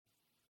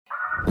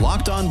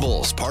Locked On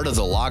Bulls, part of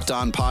the Locked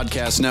On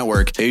Podcast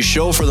Network, a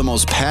show for the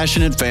most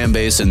passionate fan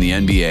base in the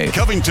NBA.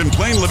 Covington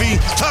playing Levine,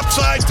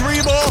 topside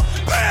three ball,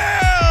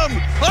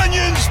 bam!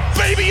 Onions,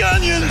 baby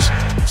onions!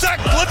 Zach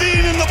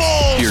Levine in the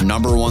Bulls! Your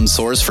number one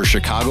source for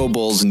Chicago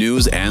Bulls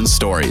news and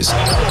stories.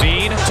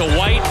 Levine to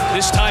White,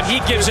 this time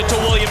he gives it to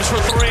Williams for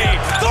three.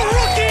 The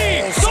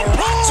rookie! The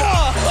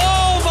Puma!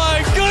 Oh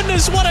my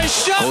goodness, what a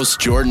shot! Hosts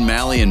Jordan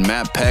Malley and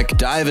Matt Peck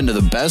dive into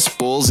the best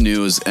Bulls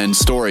news and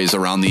stories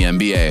around the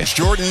NBA. It's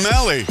Jordan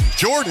Malley.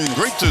 Jordan,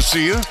 great to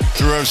see you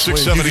through our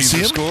 670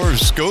 score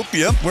scope.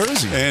 Yep. Where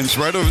is he? And it's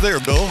right over there,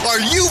 Bill. Are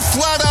you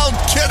flat out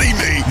kidding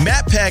me?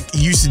 Matt Peck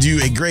used to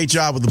do a great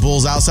job with the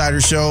Bulls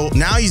Outsider Show.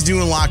 Now he's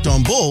doing Locked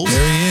On Bulls.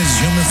 There he is,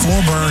 human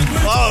full burn.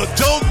 Oh,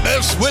 don't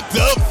mess with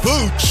the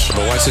booch.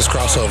 But watch this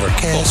crossover.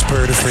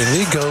 Spur to free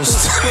league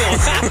ghost.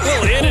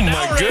 Oh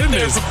my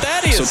goodness.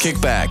 So kick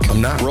back,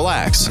 I'm not.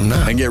 relax, I'm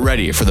not. and get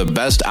ready for the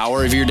best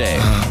hour of your day.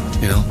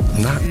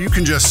 I'm not. You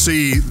can just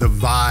see the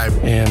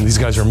vibe. And these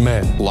guys are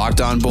men. Locked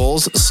On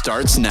Bulls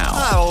starts now.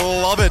 I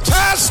love it.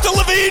 Pass to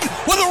Levine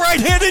with a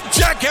right-handed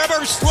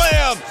jackhammer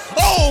slam.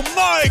 Oh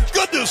my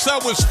goodness,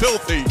 that was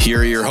filthy. Here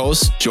are your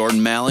hosts,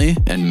 Jordan Malley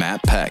and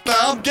Matt Peck.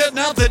 I'm getting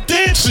out the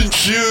dancing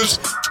shoes.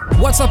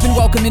 What's up and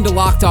welcome into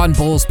Locked On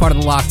Bulls, part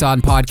of the Locked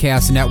On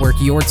Podcast Network,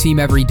 your team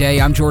every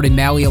day. I'm Jordan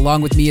Malley.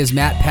 Along with me is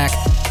Matt Peck.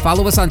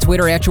 Follow us on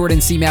Twitter at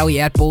Jordan C. Malley,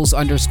 at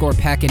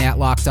Bulls_Peck, and at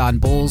Locked On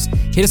Bulls.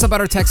 Hit us up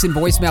on our text and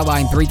voicemail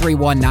line,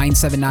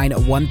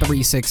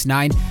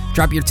 331-979-1369.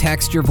 Drop your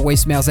text, your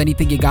voicemails,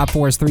 anything you got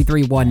for us,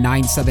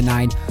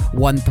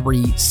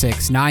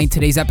 331-979-1369.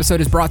 Today's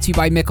episode is brought to you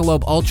by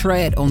Michelob Ultra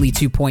at only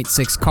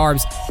 2.6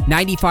 carbs,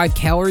 95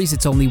 calories.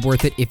 It's only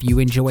worth it if you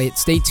enjoy it.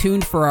 Stay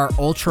tuned for our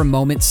Ultra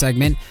Moment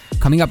segment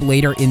coming up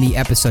later in the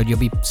episode. You'll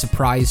be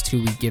surprised who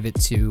we give it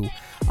to.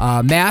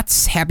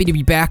 Matt's happy to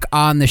be back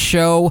on the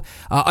show.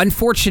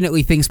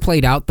 Unfortunately, things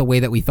played out the way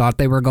that we thought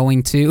they were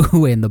going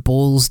to, and the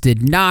Bulls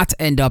did not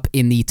end up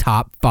in the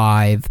top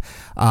 5.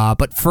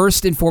 But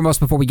first and foremost,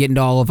 before we get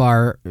into all of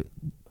our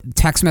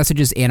text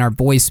messages and our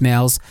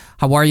voicemails,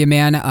 how are you,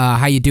 man?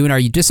 How you doing? Are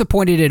you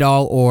disappointed at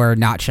all or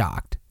not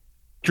shocked?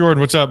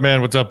 Jordan, what's up,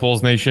 man? What's up,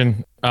 Bulls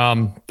Nation?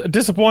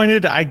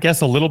 Disappointed, I guess,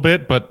 a little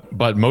bit,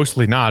 but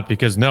mostly not,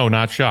 because no,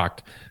 not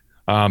shocked.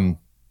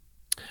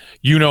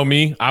 You know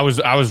me. I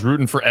was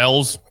rooting for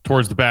L's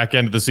towards the back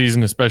end of the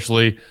season,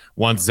 especially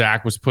once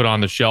Zach was put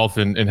on the shelf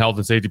in health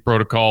and safety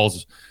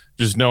protocols.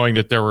 Just knowing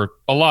that there were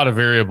a lot of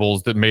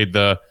variables that made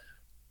the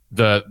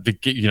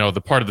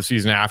part of the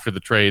season after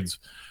the trades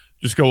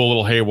just go a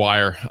little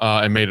haywire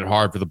and made it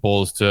hard for the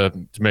Bulls to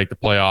make the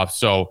playoffs.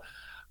 So,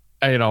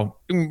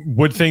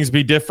 would things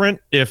be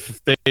different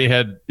if they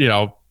had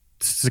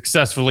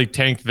successfully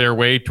tanked their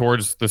way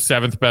towards the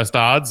 7th best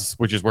odds,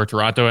 which is where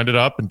Toronto ended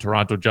up, and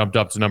Toronto jumped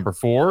up to number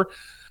 4?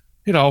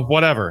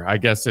 Whatever. I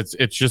guess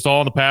it's just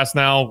all in the past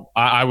now.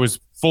 I was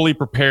fully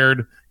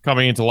prepared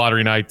coming into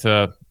lottery night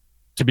to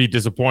be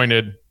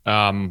disappointed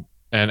and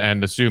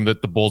assume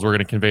that the Bulls were going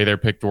to convey their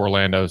pick to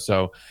Orlando.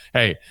 So,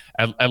 hey,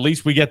 at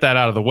least we get that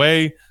out of the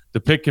way.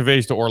 The pick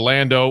conveys to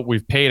Orlando.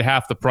 We've paid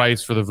half the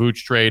price for the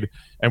Vooch trade,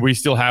 and we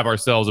still have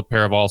ourselves a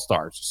pair of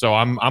all-stars. So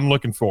I'm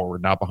looking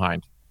forward, not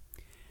behind.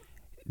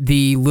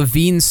 The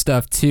Levine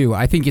stuff, too.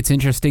 I think it's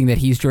interesting that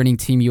he's joining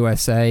Team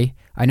USA.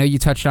 I know you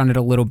touched on it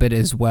a little bit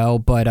as well,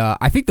 but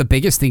I think the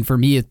biggest thing for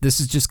me is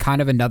this is just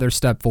kind of another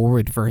step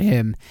forward for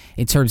him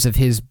in terms of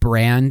his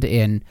brand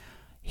and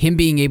him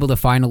being able to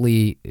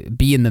finally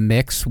be in the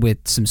mix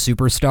with some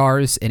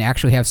superstars and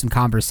actually have some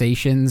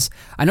conversations.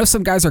 I know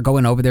some guys are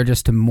going over there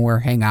just to more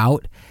hang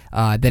out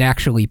than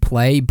actually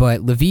play,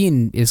 but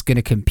Levine is going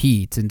to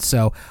compete, and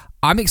so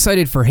I'm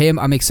excited for him.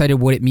 I'm excited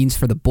what it means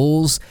for the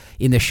Bulls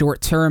in the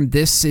short term.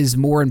 This is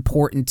more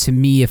important to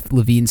me if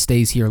Levine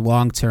stays here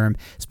long term,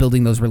 is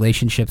building those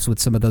relationships with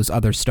some of those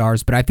other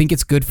stars. But I think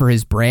it's good for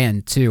his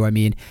brand, too. I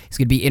mean, he's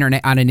going to be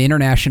on an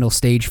international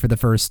stage for the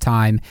first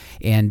time,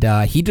 and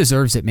he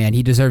deserves it, man.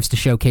 He deserves to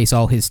showcase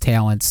all his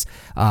talents,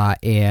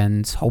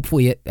 and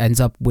hopefully it ends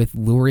up with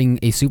luring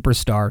a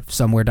superstar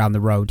somewhere down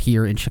the road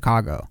here in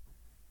Chicago.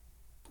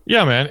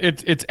 Yeah, man.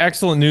 It's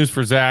excellent news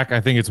for Zach.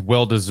 I think it's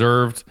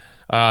well-deserved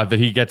that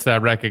he gets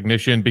that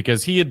recognition,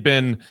 because he had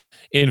been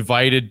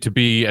invited to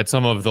be at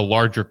some of the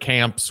larger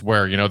camps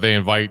where, they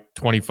invite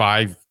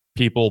 25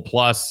 people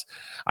plus.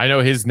 I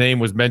know his name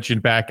was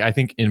mentioned back, I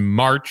think, in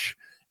March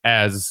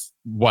as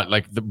one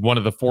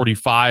of the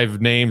 45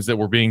 names that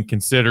were being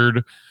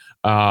considered.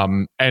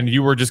 And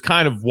you were just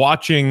kind of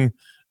watching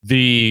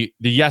the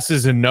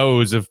yeses and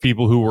nos of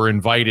people who were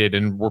invited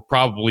and were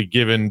probably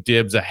given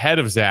dibs ahead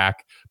of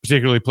Zach,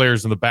 particularly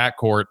players in the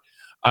backcourt,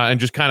 and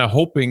just kind of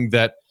hoping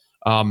that,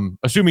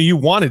 assuming you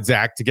wanted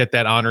Zach to get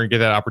that honor and get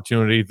that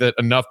opportunity, that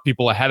enough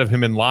people ahead of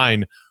him in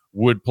line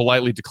would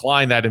politely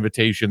decline that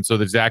invitation so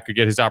that Zach could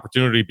get his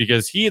opportunity,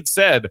 because he had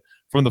said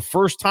from the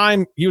first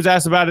time he was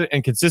asked about it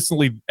and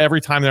consistently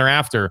every time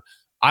thereafter,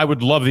 I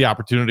would love the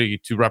opportunity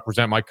to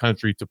represent my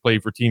country, to play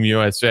for Team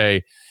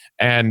USA.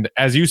 And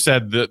as you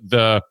said,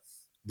 the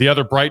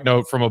other bright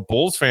note from a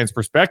Bulls fan's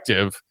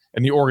perspective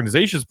and the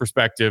organization's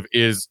perspective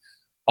is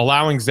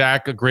allowing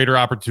Zach a greater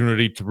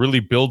opportunity to really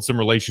build some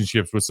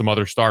relationships with some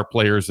other star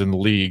players in the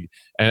league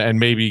and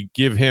maybe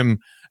give him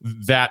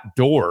that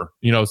door,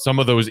 some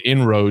of those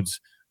inroads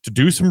to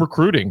do some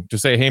recruiting, to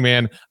say, hey,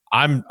 man,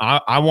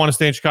 I want to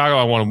stay in Chicago.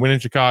 I want to win in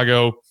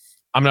Chicago.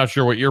 I'm not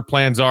sure what your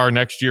plans are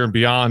next year and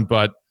beyond,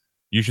 but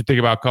you should think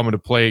about coming to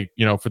play,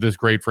 for this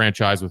great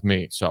franchise with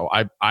me. So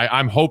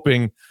I'm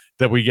hoping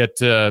that we get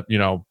to,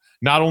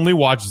 not only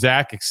watch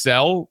Zach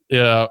excel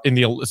in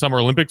the Summer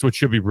Olympics, which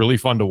should be really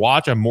fun to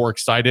watch. I'm more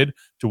excited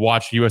to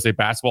watch USA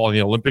basketball in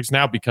the Olympics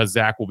now because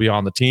Zach will be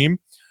on the team.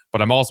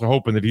 But I'm also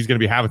hoping that he's going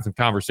to be having some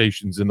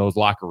conversations in those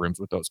locker rooms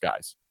with those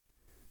guys.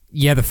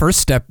 Yeah, the first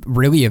step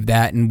really of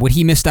that, and what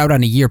he missed out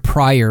on a year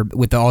prior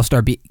with the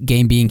All-Star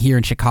game being here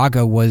in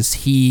Chicago, was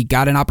he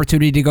got an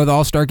opportunity to go to the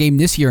All-Star game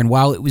this year, and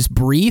while it was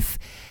brief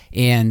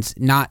and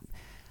not,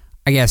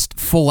 I guess,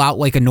 full out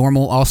like a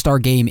normal All-Star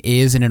game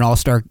is and an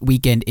All-Star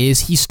weekend is,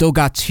 he still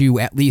got to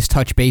at least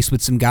touch base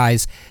with some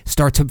guys,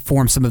 start to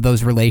form some of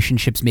those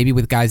relationships, maybe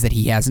with guys that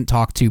he hasn't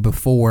talked to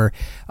before.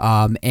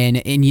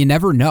 And you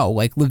never know.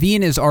 Like,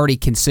 LaVine is already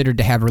considered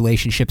to have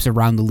relationships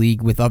around the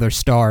league with other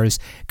stars,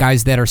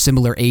 guys that are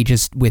similar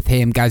ages with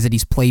him, guys that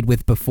he's played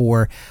with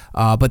before.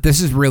 But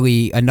this is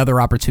really another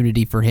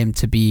opportunity for him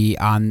to be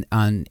on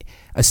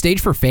a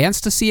stage for fans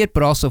to see it,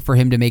 but also for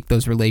him to make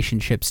those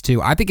relationships too.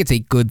 I think it's a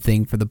good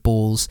thing for the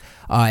Bulls,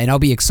 and I'll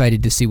be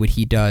excited to see what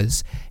he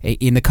does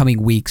in the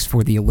coming weeks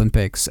for the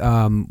Olympics.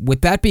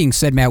 With that being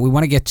said, Matt, we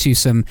want to get to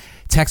some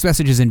text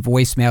messages and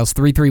voicemails.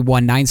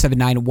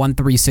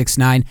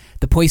 331-979-1369,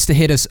 the place to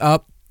hit us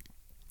up.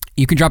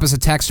 You can drop us a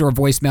text or a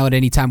voicemail at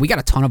any time. We got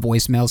a ton of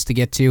voicemails to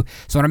get to,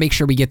 so I want to make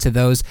sure we get to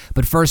those.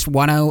 But first,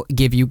 want to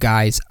give you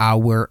guys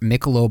our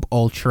Michelob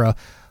Ultra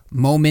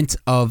moment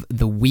of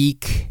the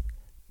week.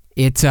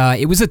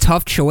 It was a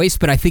tough choice,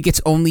 but I think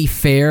it's only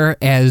fair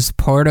as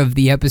part of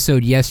the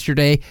episode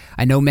yesterday.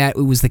 I know, Matt,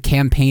 it was the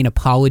campaign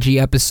apology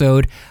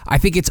episode. I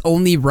think it's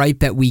only right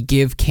that we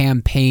give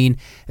campaign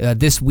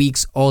this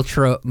week's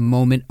Ultra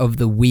Moment of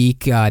the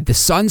Week. The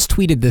Suns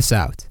tweeted this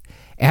out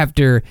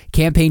after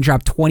campaign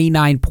dropped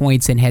 29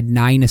 points and had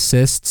 9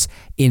 assists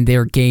in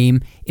their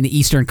game in the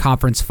Eastern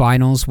Conference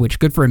Finals, which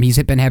good for him.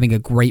 He's been having a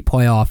great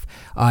playoff.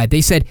 They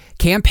said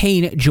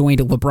campaign joined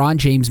LeBron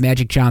James,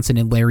 Magic Johnson,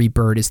 and Larry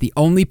Bird as the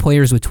only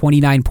players with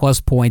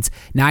 29-plus points,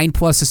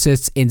 9-plus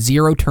assists, and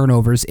 0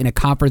 turnovers in a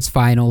conference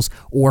finals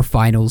or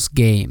finals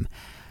game.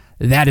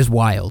 That is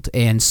wild.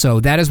 And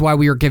so that is why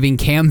we are giving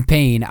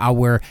campaign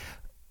our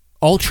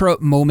Ultra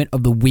Moment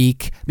of the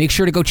Week. Make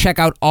sure to go check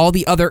out all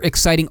the other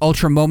exciting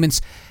Ultra Moments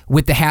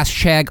with the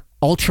hashtag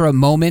Ultra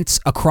Moments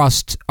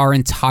across our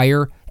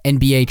entire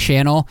NBA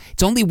channel.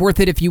 It's only worth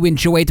it if you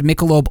enjoyed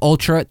Michelob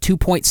Ultra,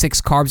 2.6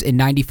 carbs and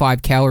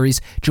 95 calories.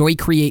 Joy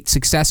creates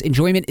success.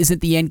 Enjoyment isn't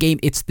the end game,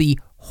 it's the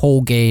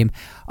whole game.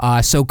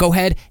 So go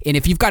ahead, and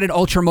if you've got an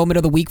Ultra Moment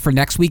of the Week for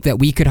next week that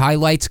we could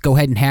highlight, go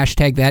ahead and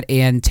hashtag that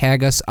and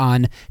tag us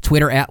on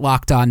Twitter at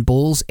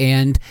LockedOnBulls,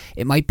 and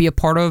it might be a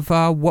part of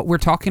what we're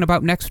talking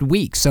about next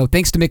week. So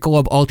thanks to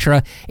Michelob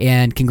Ultra,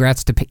 and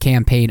congrats to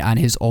Campaign on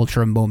his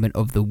Ultra Moment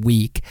of the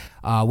Week.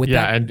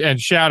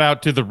 And shout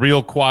out to the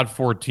Real Quad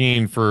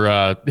 14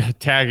 for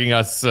tagging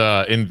us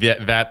in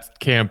that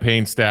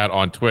campaign stat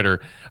on Twitter.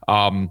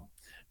 I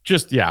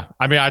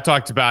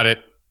talked about it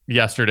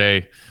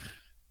yesterday.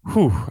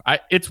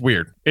 It's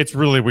weird. It's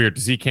really weird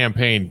to see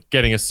Campaign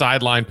getting a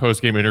sideline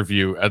post-game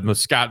interview at the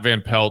Scott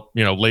Van Pelt,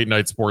 late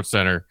night Sports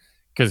Center,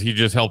 because he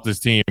just helped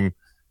his team,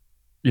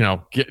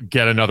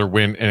 get another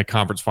win in a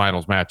conference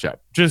finals matchup.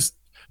 Just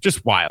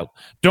wild.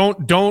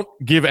 Don't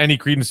give any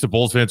credence to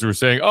Bulls fans who are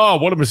saying, "Oh,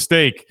 what a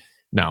mistake."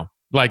 No,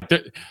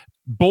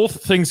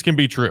 both things can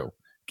be true.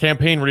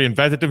 Campaign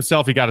reinvented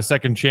himself. He got a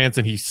second chance,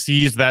 and he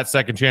seized that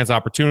second chance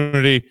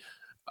opportunity.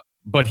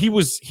 But he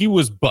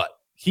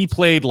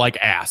played like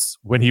ass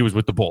when he was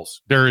with the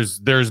Bulls.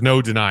 There's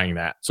no denying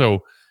that.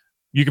 So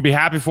you can be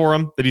happy for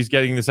him that he's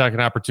getting the second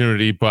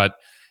opportunity, but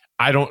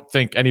I don't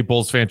think any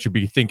Bulls fan should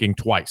be thinking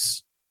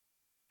twice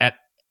at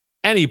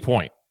any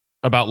point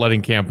about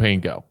letting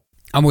Campaign go.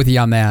 I'm with you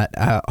on that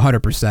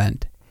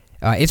 100%.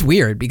 It's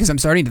weird because I'm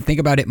starting to think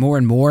about it more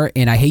and more,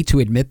 and I hate to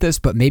admit this,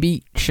 but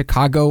maybe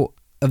Chicago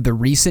of the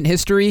recent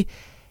history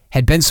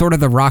had been sort of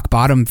the rock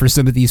bottom for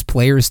some of these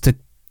players to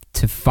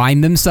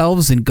find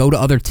themselves and go to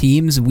other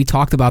teams. And we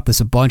talked about this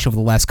a bunch over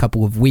the last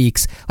couple of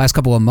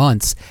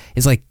months.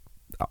 It's like,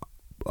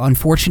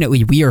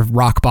 unfortunately, we are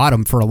rock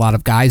bottom for a lot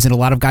of guys, and a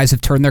lot of guys have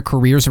turned their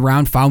careers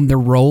around, found their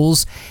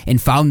roles, and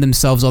found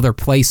themselves other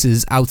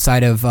places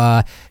outside of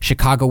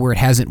Chicago where it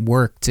hasn't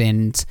worked.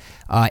 And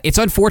it's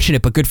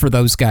unfortunate, but good for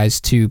those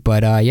guys too.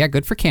 But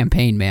good for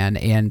Campaign, man.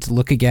 And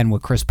look again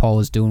what Chris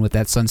Paul is doing with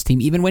that Suns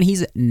team, even when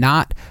he's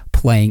not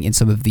playing in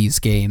some of these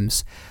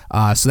games.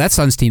 So that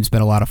Suns team's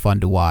been a lot of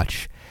fun to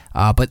watch.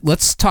 But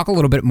let's talk a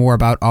little bit more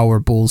about our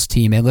Bulls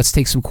team, and let's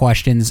take some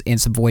questions and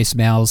some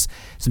voicemails,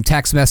 some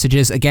text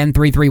messages. Again,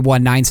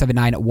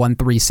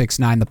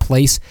 331-979-1369, the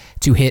place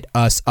to hit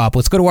us up.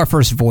 Let's go to our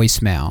first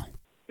voicemail.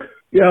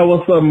 Yeah,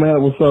 what's up,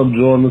 Matt? What's up,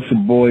 Jordan? It's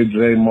your boy,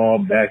 J. Maul,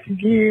 back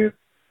again.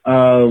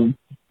 I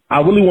I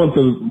really want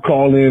to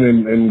call in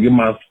and give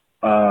my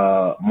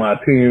my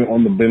opinion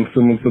on the Ben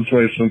Simmons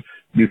situation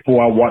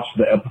before I watch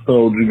the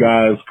episode you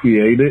guys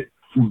created.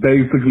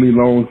 Basically,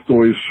 long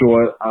story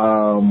short,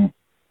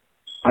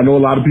 I know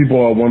a lot of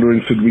people are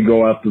wondering, should we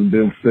go after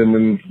Ben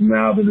Simmons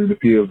now that it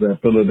appears that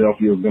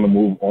Philadelphia is going to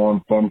move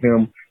on from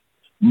him?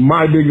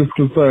 My biggest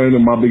concern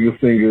and my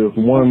biggest thing is,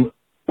 one,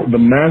 the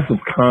massive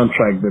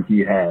contract that he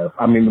has.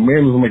 I mean, the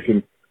man is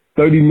making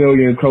 $30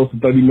 million, close to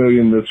 $30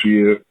 million this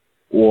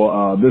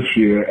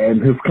year,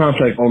 and his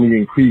contract only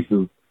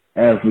increases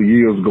as the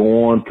years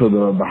go on to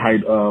the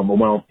height of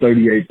around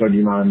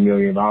 $38-39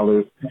 million.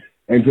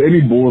 And to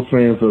any Bulls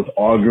fans that's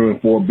arguing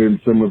for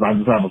Ben Simmons, I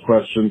just have a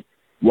question.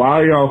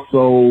 Why are y'all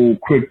so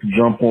quick to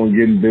jump on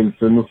getting Ben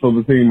Simmons for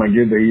the team? I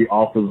get that he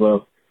offers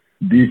us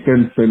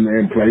defense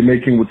and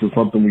playmaking, which is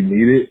something we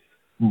needed,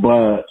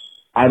 but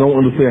I don't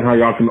understand how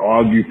y'all can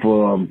argue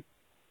for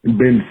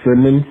Ben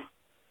Simmons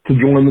to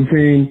join the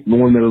team,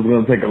 knowing that it's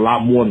going to take a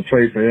lot more to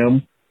trade for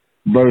him,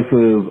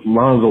 versus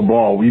Lonzo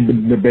Ball. We've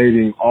been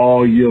debating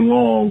all year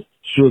long,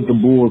 should the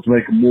Bulls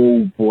make a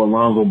move for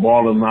Lonzo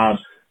Ball or not?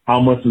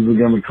 How much is it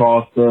going to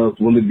cost us?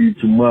 Will it be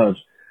too much?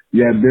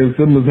 Yeah, Ben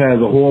Simmons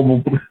has a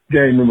horrible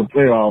game in the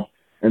playoffs,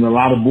 and a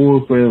lot of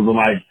Bulls fans are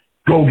like,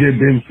 go get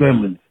Ben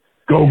Simmons.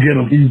 Go get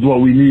him. He's what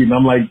we need. And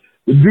I'm like,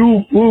 the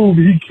dude proved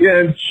he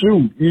can't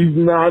shoot. He's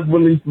not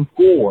willing to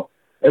score.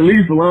 At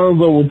least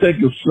Lonzo will take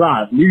a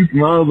shot. At least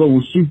Lonzo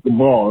will shoot the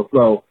ball.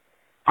 So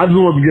I just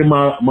want to get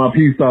my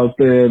piece out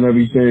there and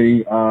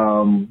everything.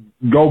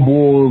 Go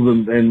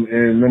Bulls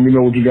and let me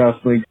know what you guys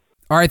think.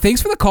 All right,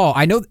 thanks for the call.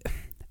 I know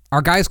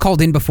our guys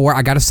called in before.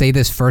 I got to say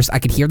this first. I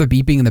could hear the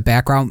beeping in the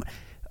background.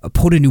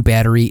 Put a new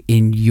battery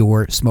in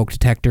your smoke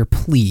detector,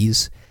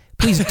 please.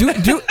 Please do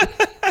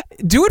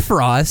it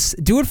for us.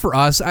 Do it for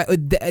us.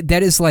 That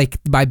is like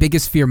my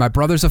biggest fear. My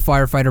brother's a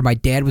firefighter. My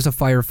dad was a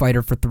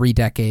firefighter for 3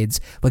 decades.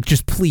 Like,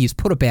 just please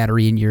put a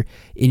battery in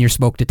your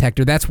smoke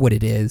detector. That's what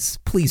it is.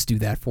 Please do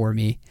that for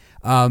me.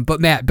 But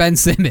Matt, Ben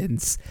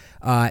Simmons,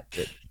 I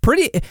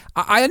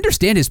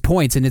understand his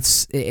points, and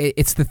it's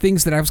the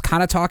things that I was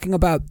kind of talking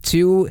about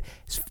too,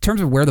 in terms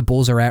of where the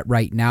Bulls are at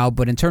right now.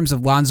 But in terms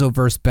of Lonzo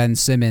versus Ben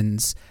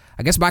Simmons,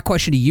 I guess my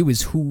question to you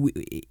is who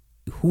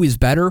is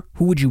better?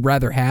 Who would you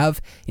rather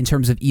have in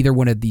terms of either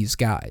one of these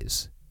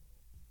guys?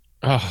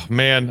 Oh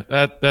man,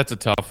 that's a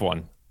tough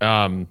one.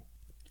 I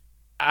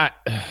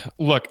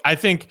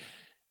think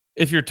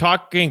if you're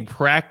talking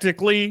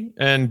practically,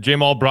 and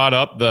Jamal brought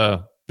up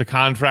the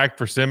contract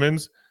for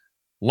Simmons,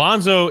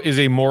 Lonzo is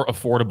a more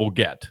affordable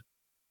get.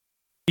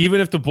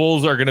 Even if the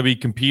Bulls are going to be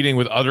competing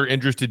with other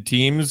interested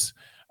teams,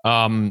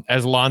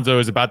 as Lonzo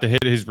is about to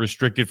hit his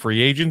restricted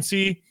free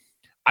agency,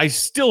 I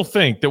still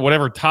think that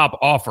whatever top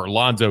offer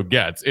Lonzo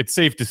gets, it's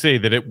safe to say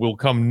that it will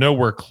come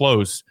nowhere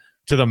close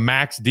to the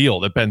max deal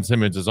that Ben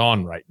Simmons is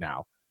on right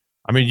now.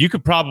 I mean, you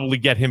could probably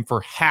get him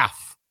for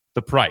half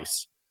the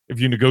price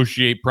if you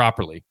negotiate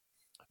properly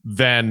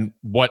than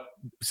what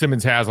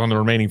Simmons has on the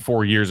remaining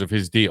 4 years of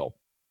his deal.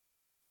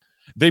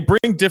 They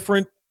bring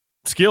different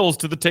skills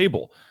to the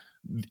table.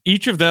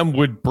 Each of them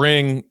would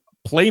bring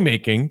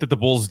playmaking that the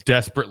Bulls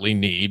desperately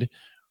need.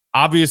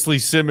 Obviously,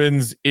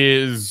 Simmons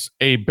is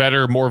a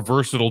better, more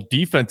versatile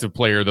defensive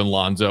player than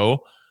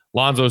Lonzo.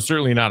 Lonzo is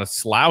certainly not a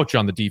slouch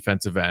on the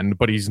defensive end,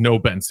 but he's no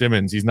Ben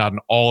Simmons. He's not an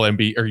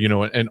all-NBA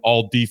or, an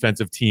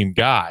all-defensive team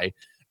guy,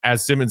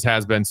 as Simmons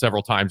has been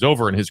several times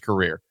over in his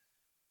career.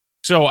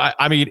 So,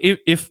 I mean,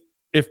 if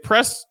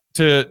pressed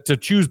to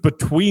choose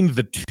between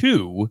the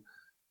two,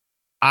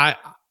 I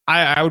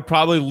would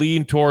probably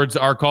lean towards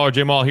our caller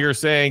Jamal here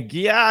saying,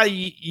 yeah,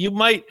 you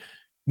might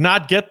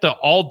not get the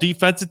all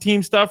defensive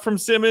team stuff from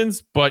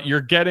Simmons, but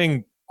you're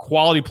getting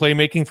quality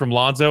playmaking from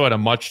Lonzo at a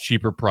much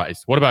cheaper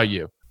price. What about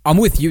you? I'm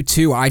with you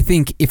too. I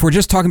think if we're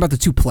just talking about the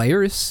two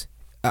players,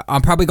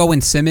 I'm probably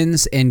going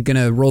Simmons and going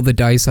to roll the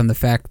dice on the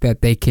fact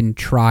that they can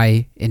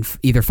try and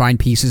either find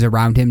pieces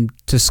around him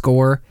to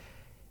score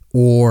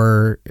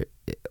or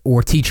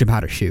teach him how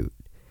to shoot.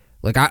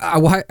 Like, I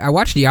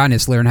watched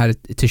Giannis learn how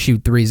to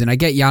shoot threes, and I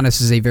get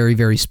Giannis is a very,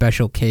 very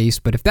special case,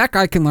 but if that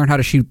guy can learn how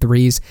to shoot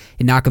threes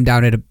and knock them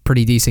down at a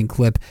pretty decent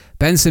clip,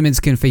 Ben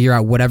Simmons can figure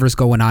out whatever's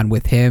going on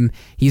with him.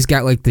 He's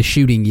got, like, the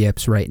shooting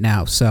yips right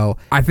now, so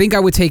I think I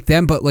would take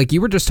them, but like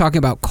you were just talking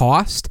about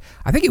cost,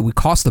 I think it would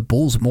cost the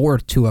Bulls more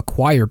to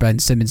acquire Ben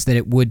Simmons than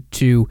it would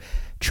to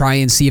try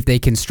and see if they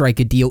can strike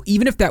a deal,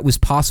 even if that was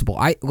possible.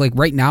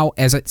 Right now,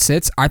 as it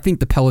sits, I think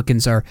the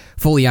Pelicans are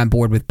fully on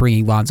board with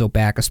bringing Lonzo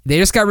back. They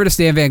just got rid of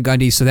Stan Van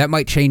Gundy, so that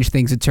might change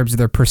things in terms of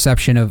their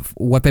perception of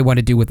what they want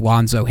to do with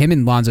Lonzo. Him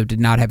and Lonzo did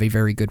not have a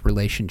very good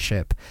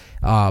relationship.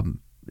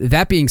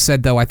 That being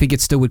said, though, I think it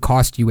still would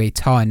cost you a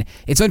ton.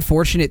 It's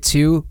unfortunate,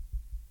 too.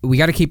 We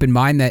got to keep in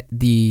mind that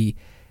the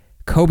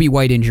Kobe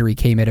White injury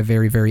came at a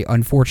very, very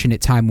unfortunate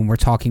time when we're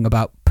talking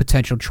about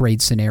potential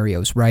trade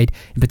scenarios, right?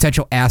 And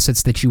potential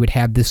assets that you would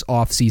have this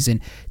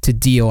offseason to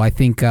deal. I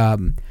think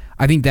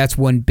that's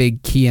one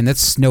big key, and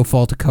that's no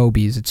fault of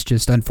Kobe's. It's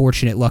just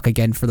unfortunate luck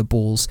again for the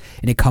Bulls,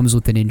 and it comes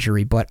with an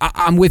injury. But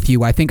I'm with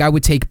you. I think I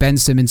would take Ben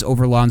Simmons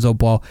over Lonzo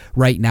Ball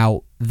right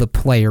now the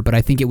player, but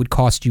I think it would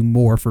cost you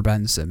more for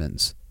Ben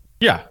Simmons.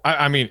 Yeah,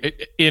 I mean,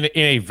 in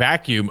a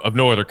vacuum of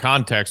no other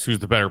context, who's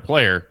the better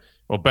player?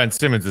 Well, Ben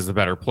Simmons is the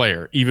better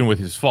player, even with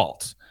his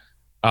faults.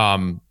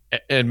 And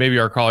maybe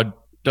our caller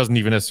doesn't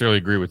even necessarily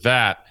agree with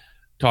that,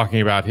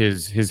 talking about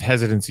his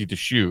hesitancy to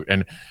shoot.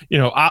 And,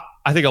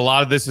 I think a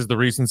lot of this is the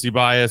recency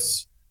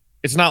bias.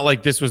 It's not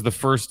like this was the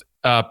first,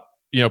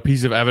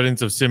 piece of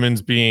evidence of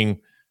Simmons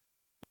being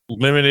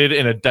limited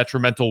in a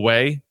detrimental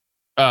way,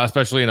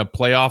 especially in a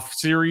playoff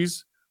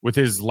series with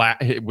his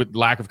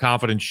lack of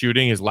confidence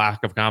shooting, his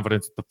lack of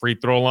confidence at the free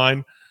throw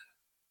line.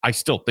 I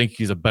still think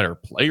he's a better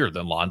player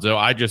than Lonzo.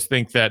 I just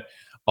think that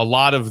a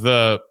lot of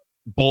the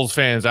Bulls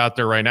fans out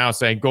there right now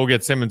saying, go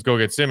get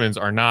Simmons,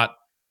 are not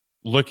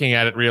looking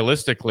at it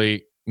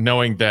realistically,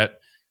 knowing that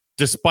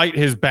despite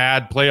his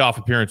bad playoff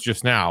appearance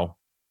just now,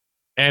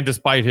 and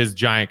despite his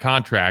giant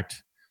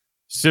contract,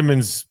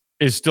 Simmons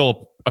is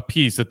still a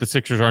piece that the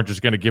Sixers aren't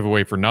just going to give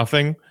away for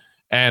nothing.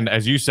 And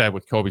as you said,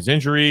 with Kobe's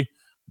injury,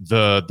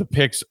 the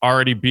picks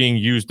already being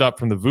used up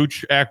from the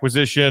Vooch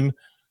acquisition,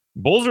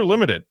 Bulls are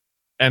limited.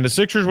 And the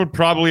Sixers would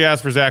probably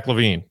ask for Zach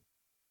LaVine.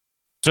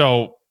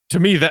 So to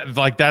me,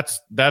 that's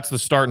the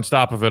start and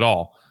stop of it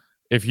all.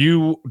 If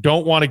you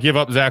don't want to give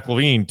up Zach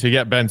LaVine to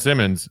get Ben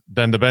Simmons,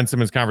 then the Ben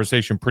Simmons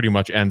conversation pretty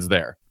much ends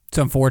there. It's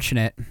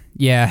unfortunate.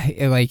 Yeah,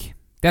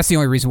 that's the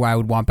only reason why I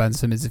would want Ben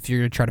Simmons, if you're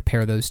going to try to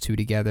pair those two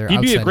together.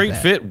 He'd be a great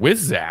fit with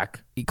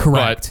Zach.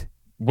 Correct.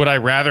 But would I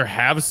rather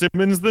have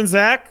Simmons than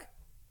Zach,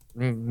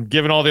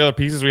 given all the other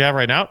pieces we have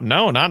right now?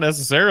 No, not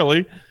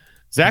necessarily.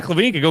 Zach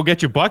LaVine could go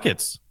get you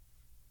buckets.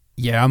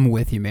 Yeah, I'm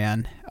with you,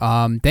 man.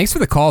 Thanks for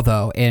the call,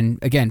 though. And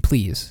again,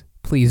 please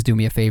do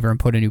me a favor and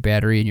put a new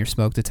battery in your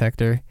smoke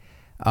detector.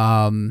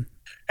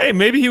 Hey,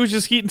 maybe he was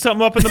just heating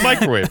something up in the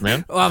microwave,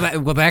 man. Well,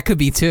 that could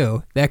be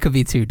too. That could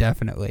be too,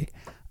 definitely.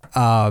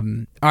 All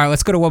right,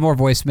 let's go to one more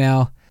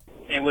voicemail.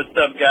 Hey, what's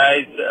up,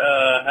 guys?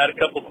 I had a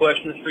couple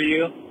questions for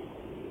you.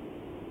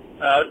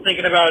 I was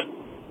thinking about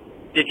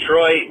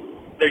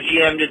Detroit. Their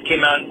GM just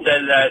came out and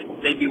said that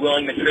they'd be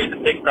willing to trade the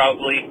pick,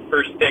 probably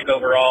first pick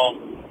overall.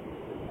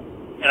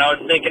 And I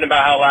was thinking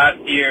about how last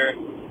year,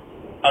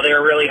 how they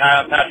were really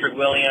high on Patrick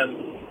Williams.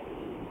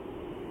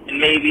 And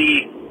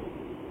maybe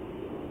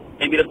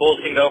the Bulls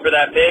can go for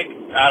that pick.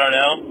 I don't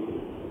know.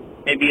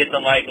 Maybe it's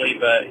unlikely,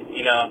 but,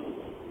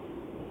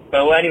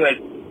 But well, anyways,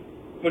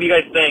 what do you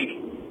guys think?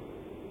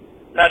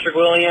 Patrick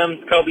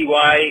Williams, Kobe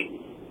White,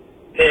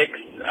 picks,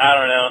 I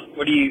don't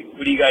know. What do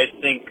you guys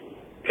think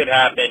could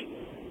happen?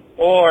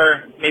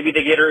 Or maybe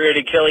they get rid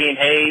of Killian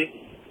Hayes.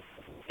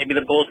 Maybe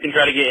the Bulls can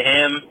try to get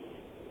him.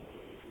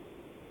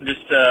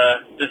 Just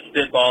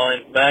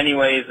spitballing. But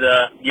anyways,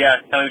 tell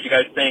me what you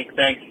guys think.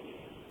 Thanks.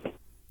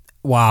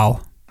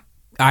 Wow.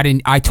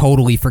 I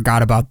totally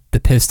forgot about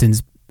the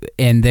Pistons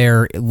and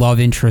their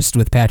love interest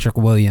with Patrick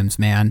Williams,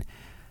 man.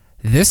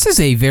 This is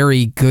a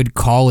very good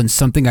call and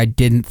something I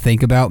didn't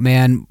think about,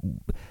 man.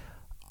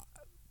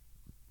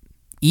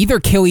 Either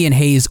Killian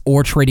Hayes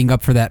or trading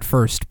up for that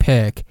first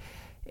pick.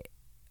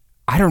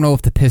 I don't know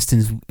if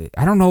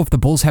the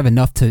Bulls have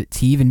enough to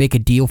even make a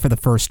deal for the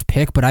first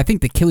pick, but I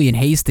think the Killian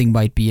Hayes thing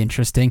might be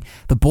interesting.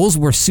 The Bulls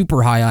were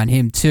super high on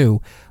him, too.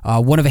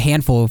 One of a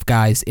handful of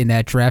guys in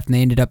that draft, and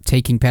they ended up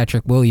taking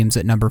Patrick Williams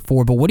at number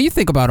 4. But what do you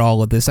think about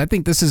all of this? I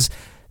think this is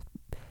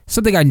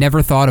something I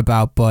never thought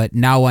about, but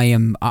now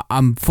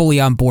I'm fully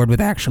on board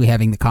with actually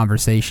having the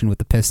conversation with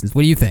the Pistons.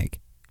 What do you think?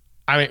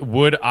 I mean,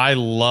 would I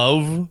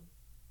love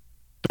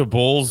the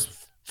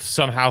Bulls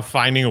somehow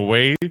finding a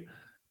way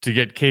to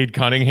get Cade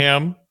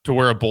Cunningham to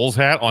wear a Bulls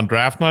hat on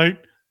draft night?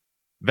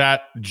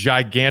 That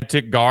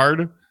gigantic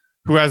guard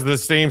who has the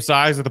same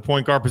size at the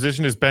point guard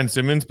position as Ben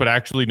Simmons, but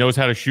actually knows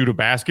how to shoot a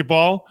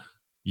basketball?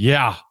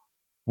 Yeah,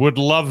 would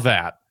love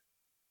that.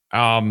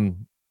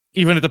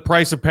 Even at the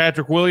price of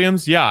Patrick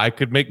Williams, yeah, I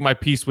could make my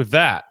peace with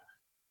that.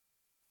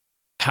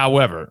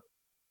 However,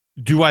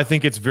 do I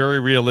think it's very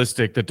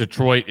realistic that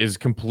Detroit is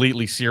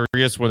completely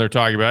serious when they're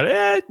talking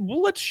about,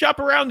 let's shop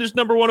around this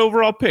number 1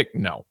 overall pick?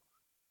 No.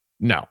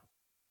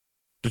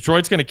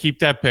 Detroit's going to keep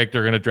that pick.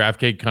 They're going to draft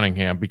Cade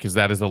Cunningham because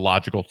that is the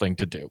logical thing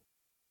to do.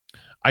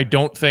 I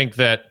don't think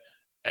that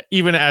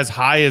even as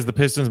high as the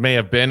Pistons may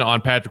have been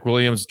on Patrick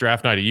Williams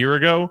draft night a year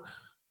ago,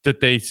 that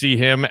they see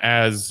him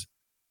as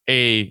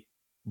a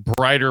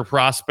brighter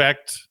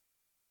prospect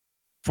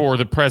for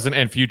the present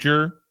and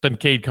future than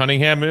Cade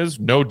Cunningham is.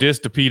 No diss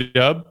to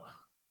P-Dub.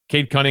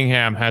 Cade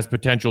Cunningham has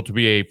potential to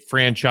be a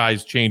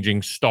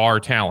franchise-changing star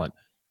talent.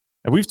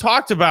 And we've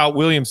talked about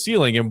Williams'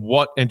 ceiling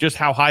and just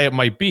how high it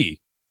might be.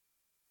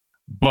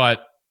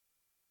 But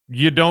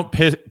you don't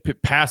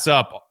pass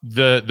up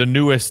the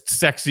newest,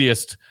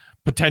 sexiest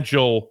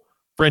potential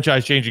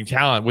franchise-changing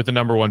talent with the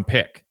number 1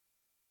 pick.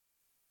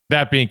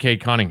 That being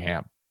Cade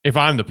Cunningham, if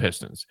I'm the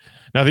Pistons.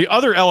 Now, the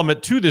other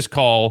element to this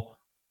call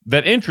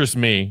that interests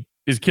me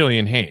is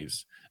Killian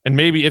Hayes. And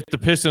maybe if the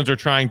Pistons are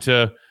trying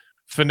to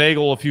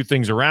finagle a few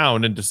things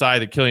around and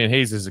decide that Killian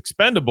Hayes is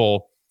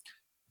expendable,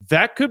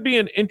 that could be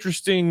an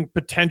interesting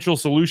potential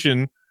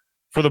solution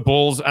for the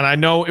Bulls, and I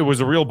know it was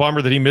a real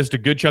bummer that he missed a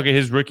good chunk of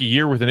his rookie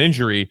year with an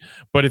injury.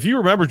 But if you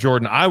remember,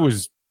 Jordan, I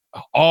was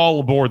all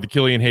aboard the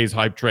Killian Hayes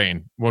hype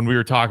train when we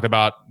were talking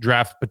about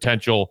draft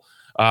potential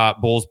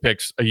Bulls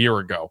picks a year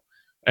ago,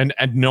 and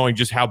knowing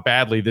just how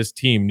badly this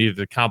team needed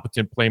a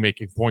competent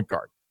playmaking point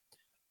guard.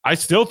 I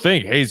still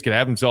think Hayes could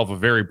have himself a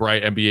very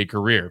bright NBA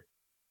career.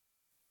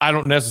 I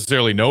don't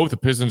necessarily know if the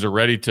Pistons are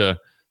ready to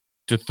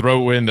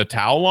throw in the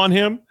towel on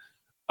him,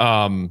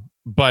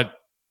 but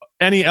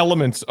any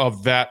elements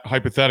of that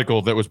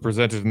hypothetical that was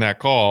presented in that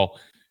call,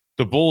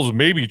 the Bulls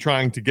may be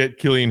trying to get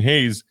Killian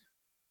Hayes,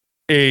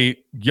 a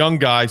young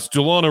guy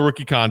still on a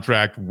rookie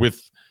contract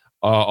with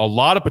a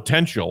lot of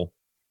potential,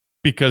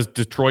 because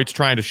Detroit's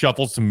trying to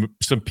shuffle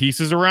some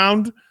pieces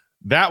around.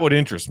 That would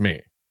interest me.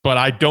 But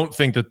I don't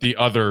think that the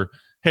other,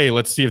 hey,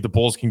 let's see if the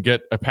Bulls can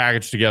get a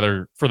package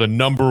together for the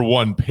number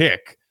 1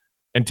 pick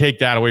and take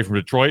that away from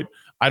Detroit.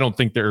 I don't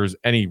think there's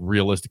any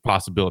realistic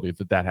possibility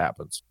that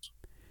happens.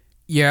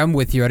 Yeah, I'm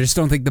with you. I just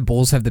don't think the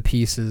Bulls have the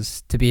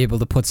pieces to be able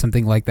to put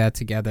something like that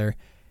together,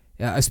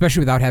 especially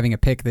without having a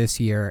pick this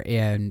year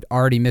and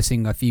already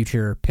missing a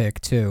future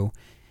pick too.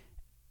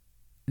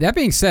 That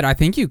being said, I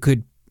think you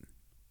could.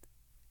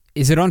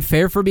 Is it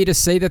unfair for me to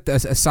say that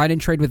a sign-and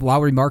trade with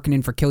Lauri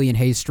Markkanen for Killian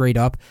Hayes straight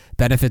up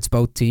benefits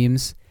both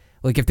teams?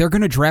 Like, if they're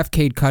going to draft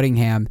Cade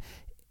Cunningham,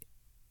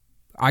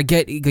 I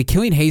get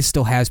Killian Hayes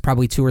still has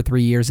probably 2 or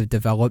 3 years of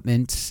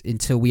development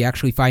until we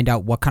actually find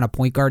out what kind of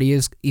point guard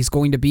he's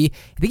going to be.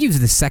 I think he was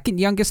the second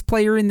youngest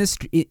player in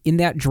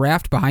that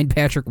draft behind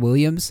Patrick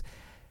Williams.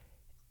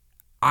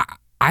 I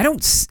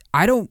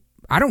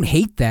don't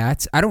hate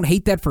that. I don't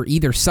hate that for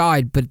either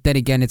side, but then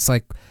again, it's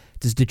like,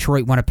 does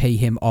Detroit want to pay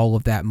him all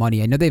of that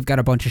money? I know they've got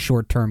a bunch of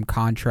short-term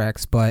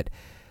contracts, but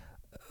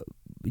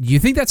do you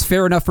think that's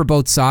fair enough for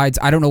both sides?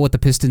 I don't know what the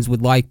Pistons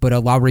would like, but a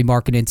Lauri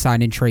Markkanen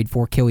sign and trade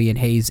for Killian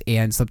Hayes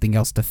and something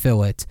else to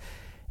fill it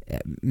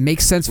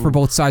makes sense for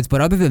both sides.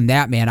 But other than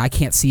that, man, I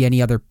can't see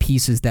any other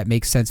pieces that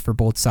make sense for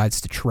both sides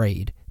to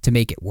trade to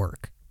make it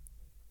work.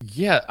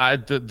 Yeah,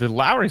 the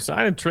Lauri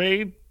sign and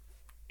trade,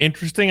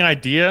 interesting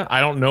idea. I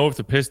don't know if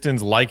the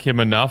Pistons like him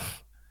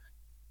enough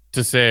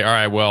to say, all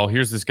right, well,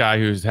 here's this guy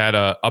who's had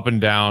a up and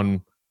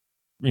down,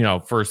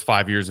 first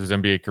 5 years of his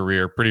NBA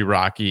career, pretty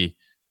rocky.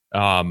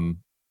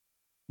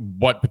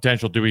 What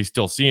potential do we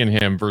still see in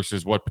him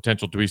versus what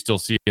potential do we still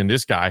see in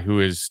this guy who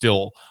is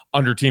still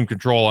under team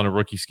control on a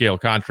rookie scale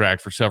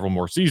contract for several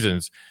more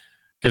seasons?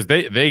 Because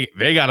they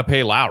got to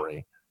pay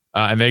Lauri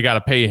and they got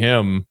to pay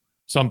him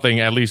something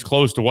at least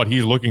close to what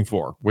he's looking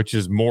for, which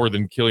is more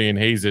than Killian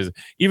Hayes is.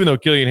 Even though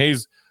Killian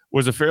Hayes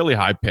was a fairly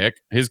high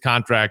pick, his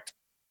contract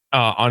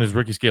on his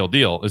rookie scale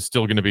deal is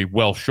still going to be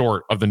well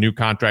short of the new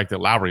contract that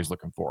Lauri is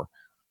looking for.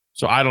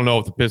 So I don't know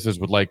if the Pistons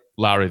would like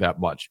Lauri that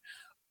much.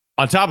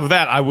 On top of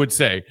that, I would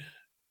say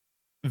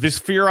this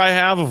fear I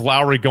have of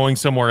Lauri going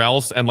somewhere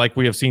else, and like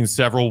we have seen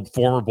several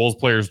former Bulls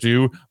players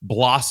do,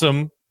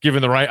 blossom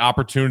given the right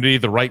opportunity,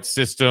 the right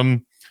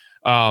system,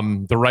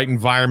 the right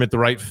environment, the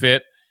right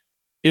fit.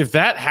 If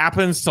that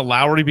happens to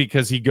Lauri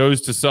because he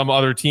goes to some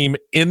other team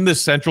in the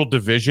Central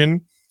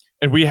Division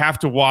and we have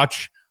to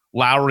watch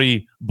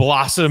Lauri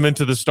blossom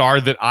into the star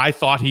that I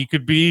thought he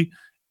could be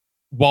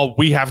while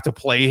we have to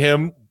play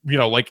him,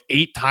 like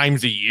 8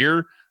 times a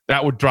year,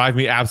 that would drive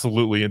me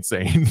absolutely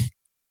insane.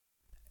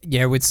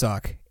 Yeah, it would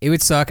suck. It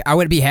would suck. I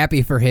would be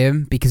happy for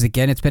him because,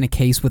 again, it's been a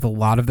case with a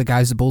lot of the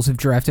guys the Bulls have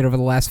drafted over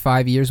the last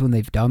 5 years when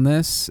they've done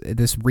this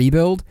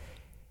rebuild.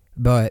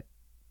 But,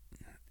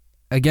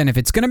 again, if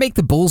it's going to make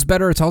the Bulls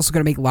better, it's also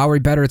going to make Lauri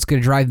better. It's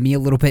going to drive me a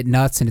little bit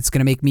nuts, and it's going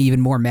to make me even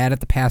more mad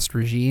at the past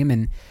regime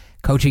and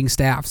coaching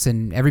staffs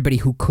and everybody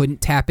who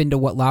couldn't tap into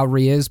what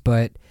Lauri is.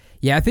 But,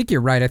 yeah, I think you're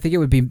right. I think it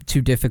would be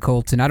too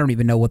difficult, and I don't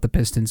even know what the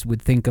Pistons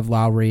would think of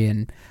Lauri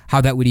and how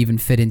that would even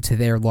fit into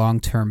their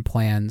long-term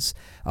plans.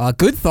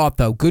 Good thought,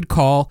 though. Good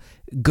call.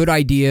 Good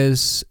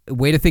ideas.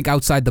 Way to think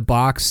outside the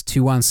box,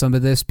 too, on some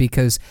of this,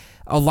 because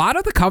a lot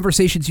of the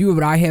conversations you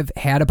and I have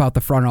had about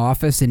the front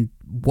office and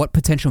what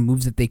potential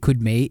moves that they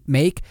could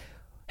make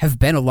have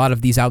been a lot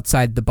of these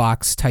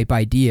outside-the-box type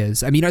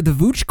ideas. I mean, the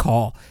Vooch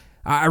call,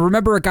 I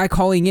remember a guy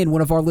calling in,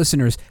 one of our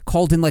listeners,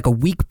 called in like a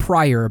week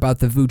prior about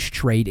the Vooch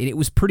trade, and it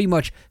was pretty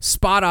much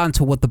spot on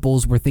to what the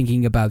Bulls were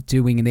thinking about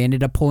doing, and they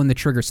ended up pulling the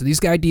trigger. So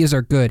these ideas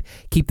are good.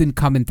 Keep them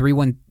coming.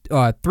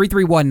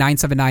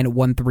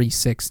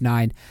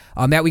 331-979-1369.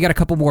 Matt, we got a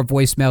couple more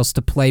voicemails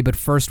to play, but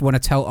first want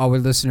to tell our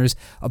listeners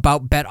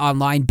about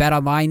BetOnline.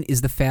 BetOnline is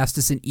the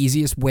fastest and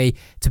easiest way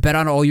to bet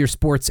on all your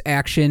sports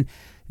action.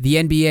 The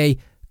NBA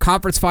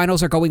conference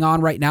finals are going on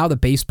right now. The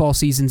baseball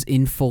season's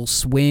in full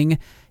swing.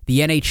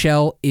 The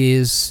NHL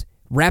is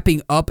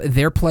wrapping up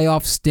their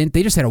playoff stint.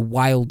 They just had a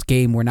wild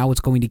game where now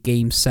it's going to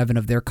Game 7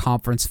 of their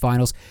conference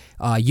finals.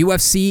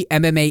 UFC,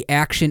 MMA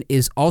action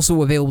is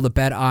also available to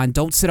bet on.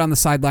 Don't sit on the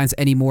sidelines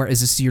anymore,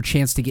 as this is your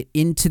chance to get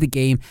into the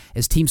game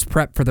as teams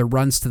prep for their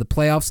runs to the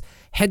playoffs.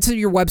 Head to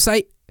your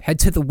website, Head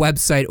to the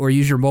website or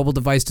use your mobile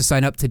device to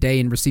sign up today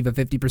and receive a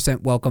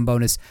 50% welcome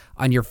bonus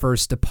on your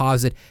first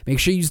deposit. Make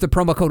sure you use the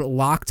promo code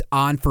LOCKED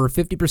ON for a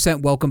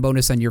 50% welcome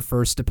bonus on your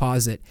first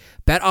deposit.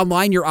 Bet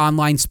Online, your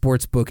online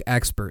sportsbook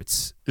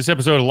experts. This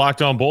episode of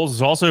Locked On Bulls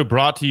is also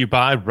brought to you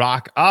by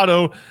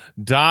RockAuto.com.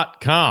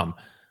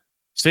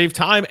 Save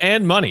time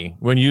and money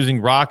when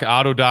using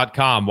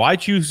RockAuto.com. Why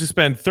choose to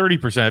spend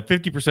 30%,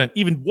 50%,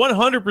 even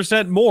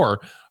 100% more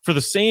for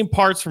the same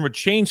parts from a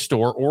chain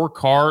store or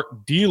car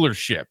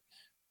dealership?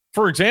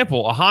 For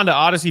example, a Honda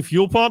Odyssey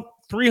fuel pump,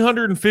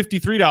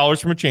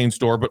 $353 from a chain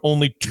store, but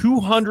only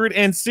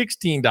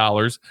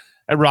 $216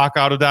 at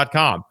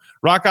RockAuto.com.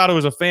 Rock Auto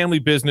is a family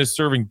business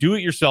serving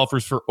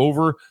do-it-yourselfers for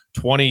over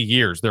 20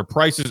 years. Their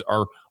prices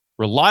are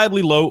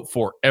reliably low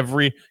for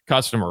every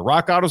customer.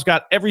 Rock Auto's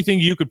got everything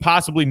you could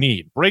possibly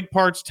need: brake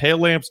parts, tail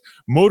lamps,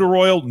 motor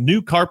oil,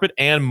 new carpet,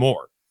 and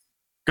more.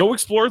 Go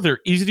explore their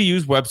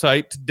easy-to-use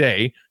website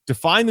today to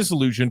find the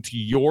solution to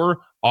your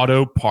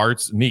auto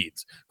parts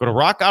needs. Go to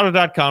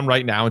rockauto.com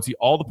right now and see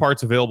all the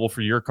parts available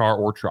for your car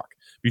or truck.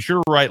 Be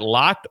sure to write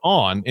Locked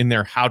On in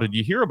their How Did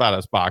You Hear About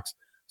Us box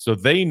so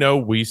they know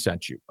we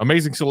sent you.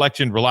 Amazing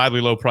selection,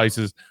 reliably low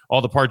prices,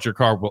 all the parts your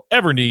car will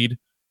ever need.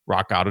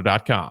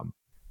 rockauto.com.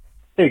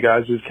 Hey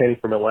guys, this is Kenny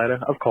from Atlanta.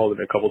 I've called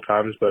in a couple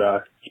times, but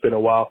it's been a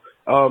while.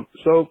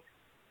 So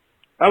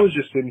I was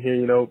just sitting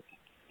here,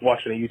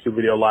 watching a YouTube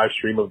video live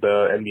stream of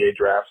the NBA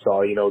draft.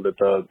 Saw,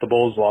 that the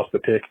Bulls lost the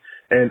pick,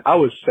 and I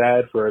was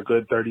sad for a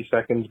good 30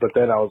 seconds. But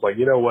then I was like,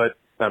 you know what?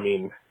 I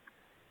mean,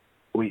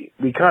 we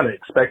kind of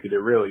expected it,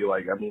 really.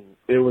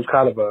 It was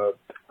kind of a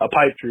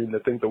pipe dream to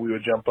think that we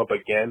would jump up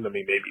again. I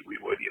mean, maybe we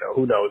would,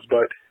 who knows?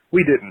 But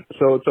we didn't,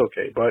 so it's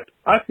okay. But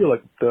I feel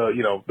like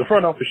the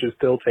front office should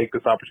still take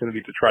this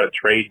opportunity to try to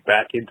trade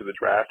back into the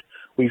draft.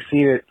 We've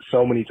seen it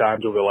so many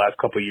times over the last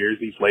couple of years,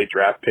 these late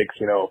draft picks,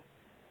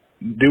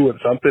 doing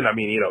something. I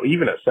mean,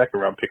 even a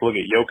second-round pick. Look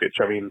at Jokic.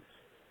 I mean,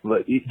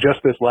 just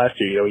this last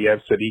year, you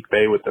have Sadiq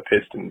Bey with the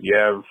Pistons. You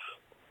have,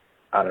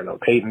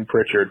 Peyton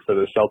Pritchard for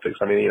the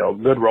Celtics. I mean,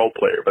 good role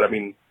player. But, I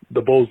mean,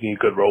 the Bulls need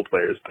good role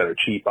players that are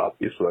cheap,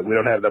 obviously. We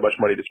don't have that much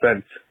money to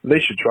spend. They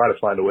should try to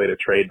find a way to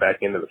trade back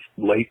into the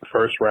late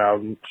first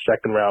round,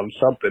 second round,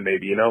 something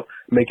maybe,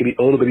 make it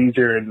a little bit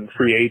easier in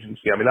free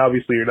agency. I mean,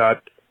 obviously you're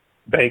not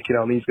banking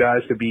on these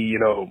guys to be,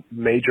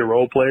 major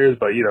role players,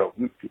 but,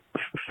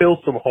 fill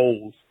some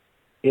holes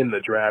in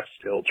the draft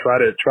still. Try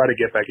to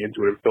get back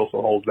into it and fill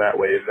some holes that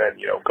way, and then,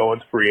 go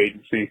into free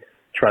agency,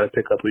 try to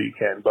pick up who you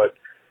can. But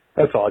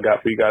that's all I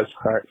got for you guys.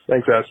 All right.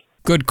 Thanks, guys.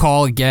 Good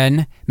call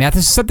again. Matt,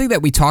 this is something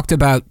that we talked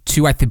about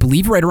too, I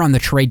believe right around the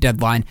trade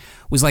deadline,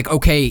 was like,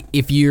 okay,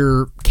 if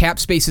your cap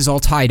space is all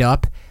tied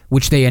up,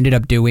 which they ended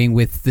up doing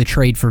with the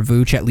trade for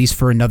Vooch, at least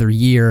for another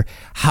year,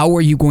 how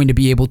are you going to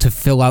be able to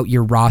fill out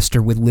your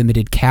roster with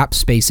limited cap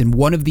space? And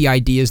one of the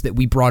ideas that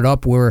we brought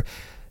up were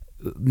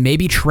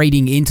maybe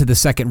trading into the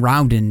second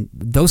round, and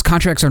those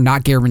contracts are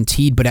not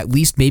guaranteed, but at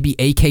least maybe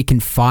AK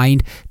can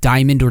find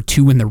diamond or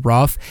two in the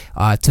rough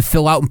to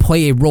fill out and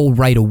play a role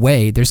right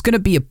away. There's going to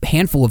be a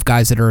handful of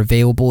guys that are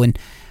available, and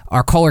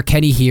our caller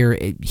Kenny here,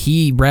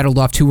 he rattled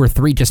off 2 or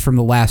 3 just from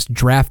the last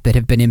draft that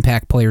have been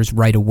impact players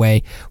right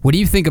away. What do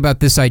you think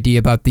about this idea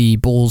about the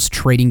Bulls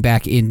trading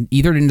back in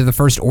either into the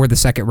first or the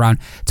second round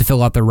to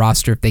fill out their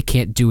roster if they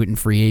can't do it in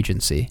free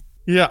agency?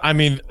 Yeah, I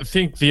mean, I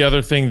think the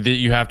other thing that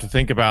you have to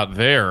think about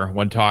there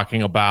when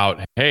talking about,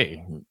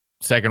 hey,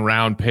 second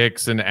round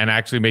picks and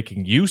actually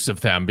making use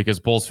of them, because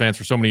Bulls fans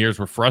for so many years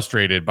were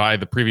frustrated by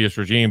the previous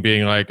regime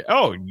being like,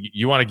 oh,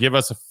 you want to give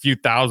us a few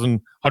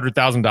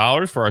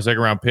 $100,000 for our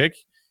second round pick?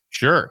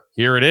 Sure,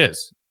 here it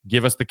is.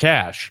 Give us the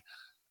cash.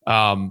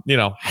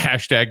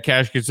 Hashtag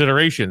cash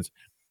considerations.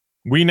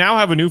 We now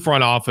have a new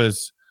front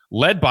office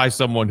led by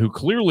someone who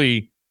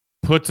clearly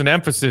puts an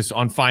emphasis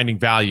on finding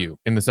value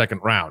in the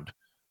second round.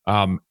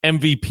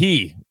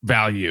 MVP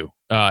value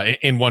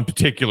in one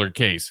particular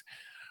case.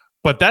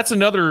 But that's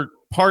another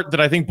part that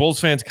I think Bulls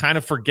fans kind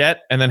of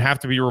forget and then have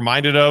to be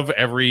reminded of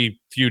every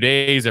few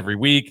days, every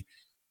week,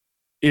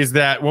 is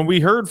that when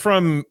we heard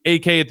from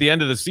AK at the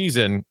end of the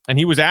season, and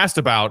he was asked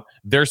about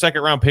their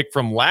second round pick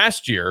from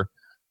last year,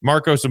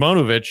 Marko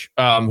Simonovic,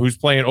 who's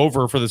playing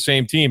over for the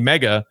same team,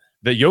 Mega,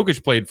 that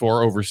Jokic played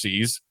for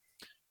overseas,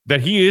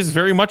 that he is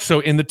very much so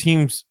in the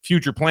team's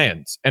future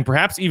plans and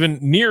perhaps even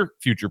near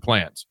future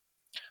plans.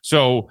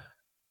 So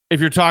if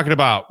you're talking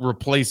about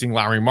replacing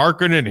Lauri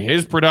Markkanen and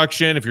his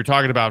production, if you're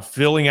talking about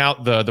filling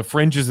out the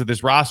fringes of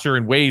this roster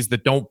in ways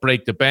that don't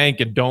break the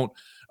bank and don't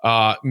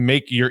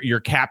make your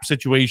cap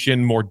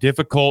situation more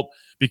difficult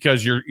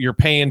because you're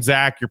paying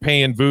Zach, you're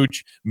paying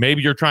Vooch,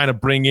 maybe you're trying to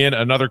bring in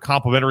another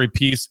complementary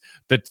piece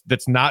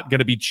that's not going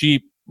to be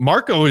cheap.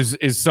 Marco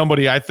is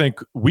somebody I think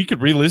we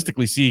could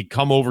realistically see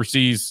come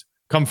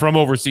from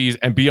overseas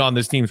and be on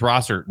this team's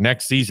roster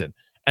next season.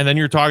 And then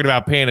you're talking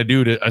about paying a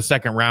dude a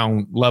second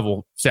round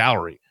level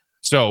salary.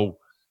 So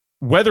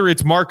whether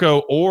it's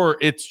Marco or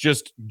it's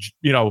just,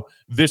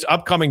 this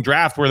upcoming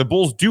draft where the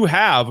Bulls do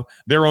have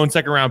their own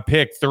second round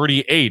pick,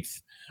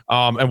 38th,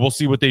 and we'll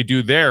see what they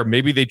do there.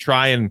 Maybe they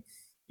try and,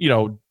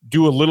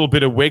 do a little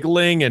bit of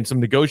wiggling and some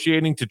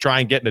negotiating to try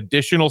and get an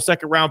additional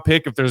second round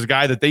pick if there's a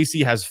guy that they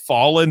see has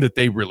fallen that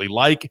they really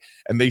like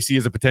and they see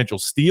as a potential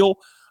steal.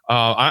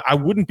 I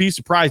wouldn't be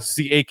surprised to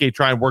see AK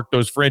try and work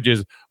those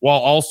fringes while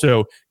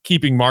also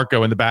keeping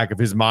Marco in the back of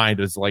his mind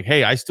as like,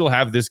 hey, I still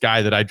have this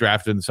guy that I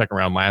drafted in the second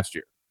round last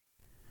year.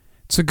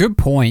 It's a good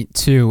point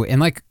too.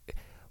 And like,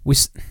 we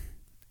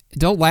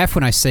don't laugh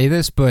when I say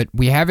this, but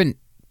we haven't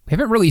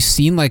really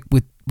seen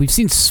we've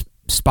seen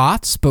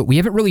spots, but we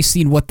haven't really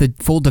seen what the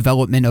full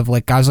development of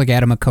like guys like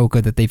Adam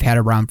Akoka that they've had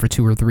around for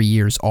 2 or 3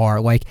 years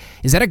are. Like,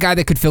 is that a guy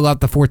that could fill out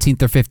the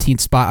 14th or 15th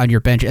spot on your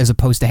bench as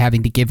opposed to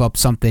having to give up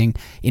something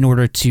in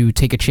order to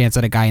take a chance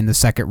at a guy in the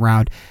second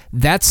round?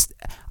 That's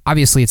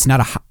obviously it's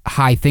not a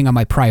high thing on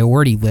my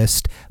priority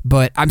list,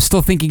 but I'm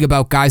still thinking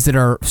about guys that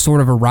are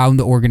sort of around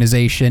the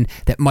organization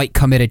that might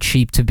come at it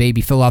cheap to maybe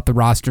fill out the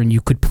roster and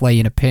you could play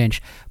in a pinch.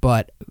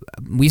 But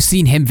we've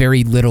seen him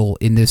very little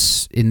in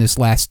this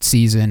last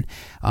season,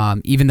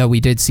 even though we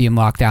did see him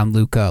lock down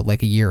Luka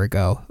like a year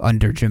ago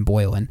under Jim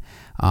Boylan.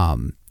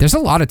 There's a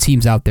lot of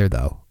teams out there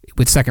though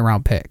with second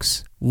round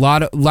picks.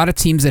 A lot of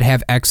teams that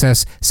have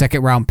excess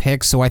second round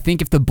picks. So I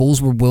think if the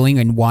Bulls were willing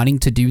and wanting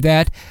to do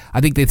that,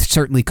 I think they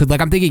certainly could.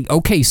 Like I'm thinking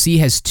OKC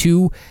has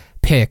 2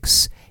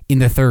 picks in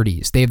the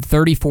 30s. They have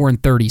 34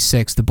 and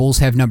 36. The Bulls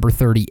have number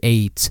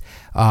 38.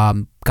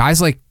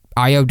 Guys like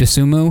Ayo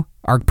Dosunmu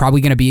are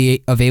probably going to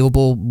be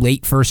available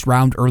late first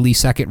round, early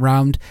second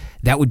round.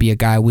 That would be a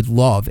guy I would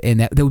love, and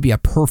that would be a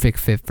perfect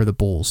fit for the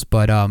Bulls.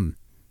 But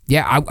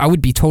yeah, I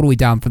would be totally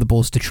down for the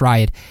Bulls to try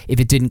it if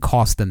it didn't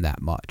cost them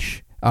that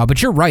much.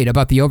 But you're right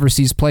about the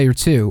overseas player,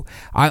 too.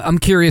 I'm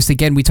curious,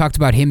 again, we talked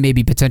about him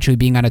maybe potentially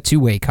being on a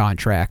 2-way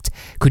contract.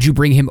 Could you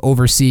bring him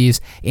overseas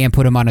and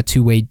put him on a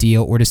 2-way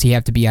deal, or does he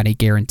have to be on a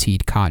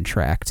guaranteed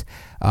contract?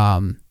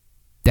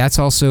 That's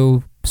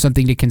also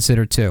something to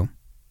consider, too.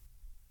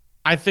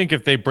 I think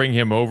if they bring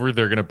him over,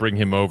 they're going to bring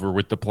him over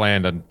with the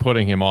plan on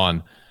putting him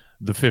on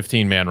the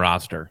 15-man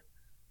roster.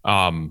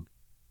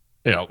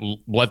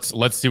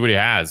 Let's see what he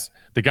has.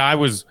 The guy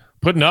was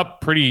putting up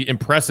pretty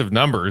impressive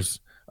numbers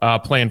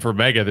playing for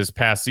Mega this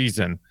past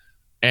season.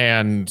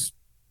 And,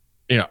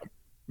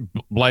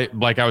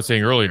 like I was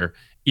saying earlier,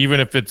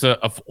 even if it's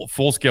a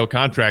full-scale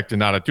contract and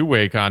not a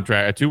 2-way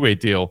contract, a 2-way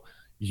deal,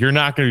 you're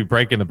not going to be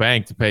breaking the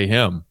bank to pay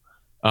him.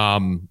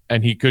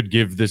 And he could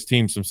give this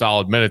team some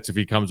solid minutes if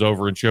he comes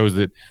over and shows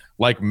that,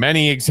 like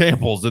many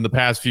examples in the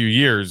past few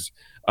years,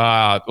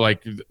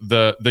 like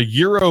the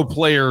Euro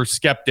player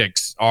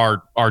skeptics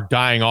are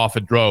dying off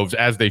in droves,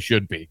 as they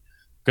should be,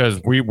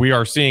 because we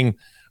are seeing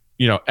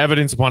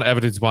evidence upon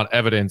evidence upon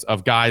evidence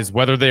of guys,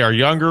 whether they are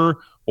younger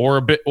or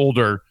a bit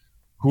older,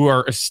 who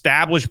are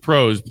established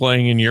pros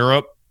playing in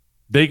Europe.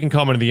 They can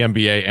come into the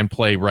NBA and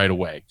play right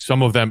away.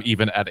 Some of them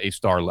even at a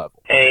star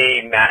level.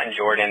 Hey, Matt and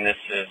Jordan, this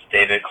is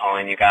David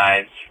calling you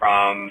guys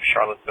from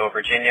Charlottesville,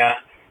 Virginia.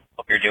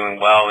 Hope you're doing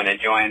well and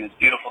enjoying this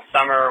beautiful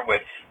summer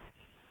with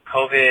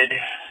COVID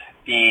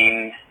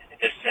being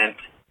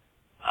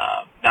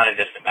not a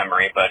distant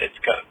memory, but it's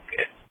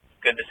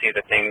good to see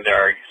that things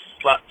are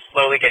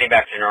slowly getting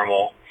back to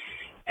normal.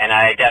 And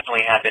I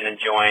definitely have been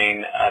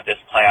enjoying this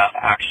playoff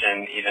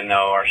action, even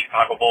though our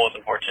Chicago Bulls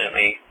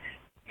unfortunately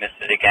missed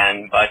it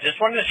again. But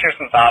just wanted to share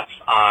some thoughts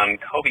on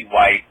Kobe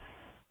White.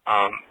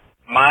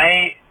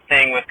 My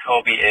thing with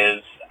Kobe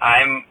is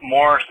I'm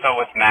more so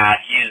with Matt.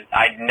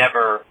 I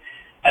never,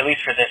 at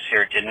least for this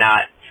year, did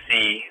not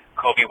see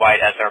Kobe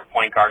White as our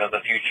point guard of the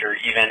future,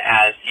 even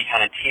as he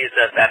kind of teased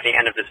us at the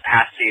end of this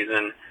past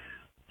season,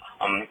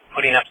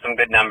 putting up some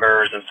good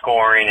numbers and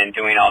scoring and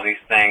doing all these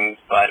things.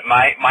 But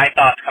my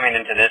thoughts coming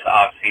into this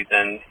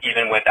offseason,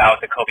 even without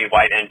the Kobe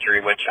White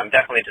injury, which I'm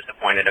definitely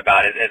disappointed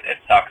about, it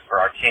sucks for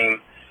our team.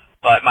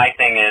 But my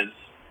thing is,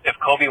 if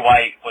Kobe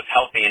White was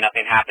healthy and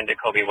nothing happened to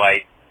Kobe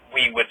White,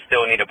 we would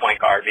still need a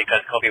point guard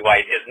because Kobe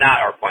White is not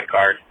our point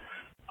guard.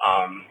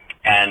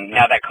 And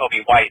now that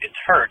Kobe White is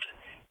hurt,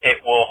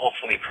 it will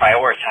hopefully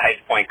prioritize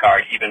point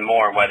guard even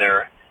more,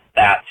 whether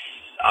that's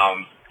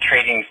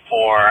trading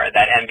for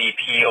that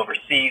MVP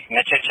overseas,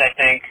 Mitchich, I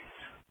think,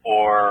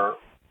 or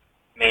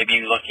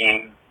maybe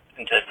looking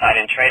into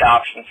sign-in trade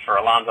options for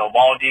Alonzo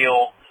Ball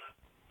deal.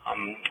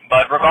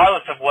 But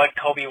regardless of what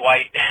Kobe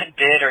White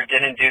did or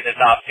didn't do this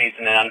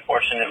offseason, and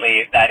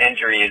unfortunately that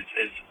injury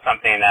is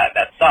something that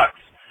sucks,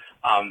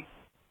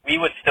 we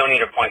would still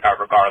need a point guard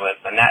regardless,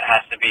 and that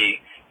has to be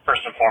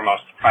first and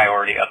foremost the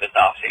priority of this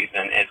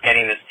offseason, is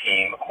getting this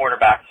team a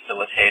quarterback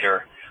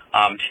facilitator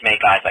to make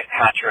guys like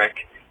Patrick,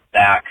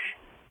 Zach,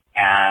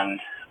 and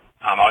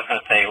I was going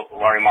to say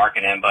Laurie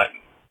Markkinen, but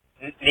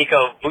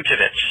Niko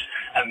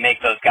Vucevic,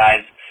 make those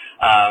guys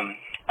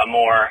a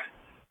more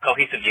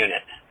cohesive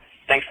unit.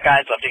 Thanks,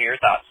 guys. Love to hear your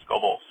thoughts. Go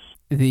Bulls.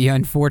 The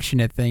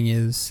unfortunate thing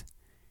is,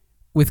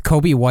 with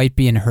Kobe White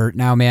being hurt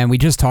now, man, we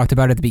just talked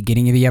about it at the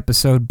beginning of the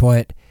episode,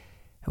 but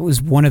it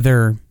was one of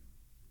their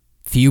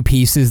few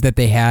pieces that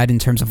they had in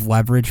terms of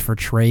leverage for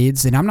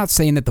trades. And I'm not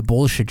saying that the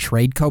Bulls should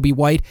trade Kobe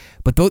White,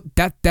 but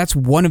that's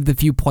one of the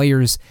few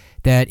players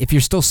that if you're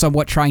still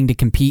somewhat trying to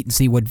compete and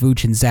see what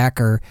Vooch and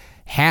Zach are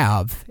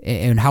have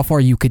and how far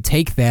you could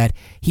take that,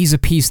 he's a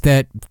piece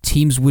that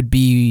teams would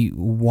be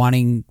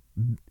wanting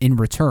in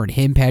return.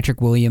 Him, Patrick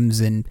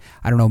Williams, and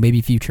I don't know,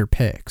 maybe future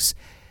picks.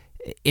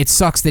 It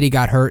sucks that he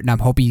got hurt, and I'm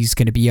hoping he's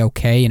going to be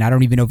okay, and I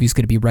don't even know if he's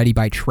going to be ready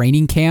by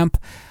training camp.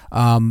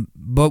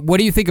 But what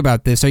do you think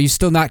about this? Are you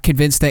still not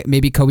convinced that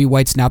maybe Coby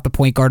White's not the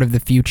point guard of the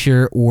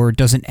future or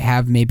doesn't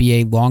have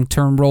maybe a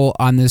long-term role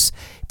on this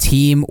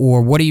team?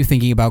 Or what are you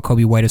thinking about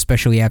Coby White,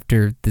 especially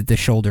after the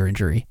shoulder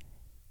injury?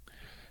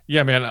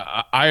 Yeah, man,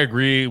 I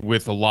agree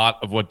with a lot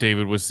of what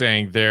David was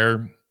saying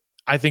there.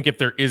 I think if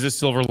there is a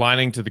silver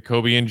lining to the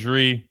Coby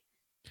injury,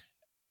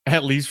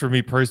 at least for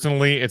me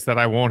personally, it's that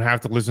I won't have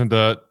to listen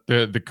to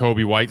the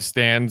Coby White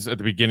stands at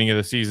the beginning of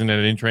the season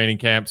and in training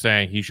camp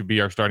saying he should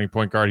be our starting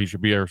point guard. He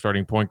should be our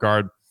starting point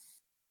guard.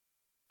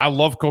 I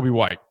love Coby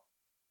White,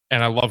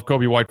 and I love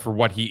Coby White for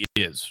what he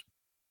is.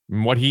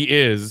 And what he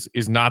is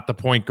not the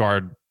point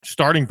guard,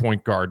 starting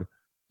point guard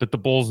that the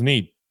Bulls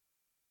need.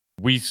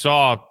 We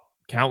saw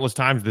countless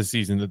times this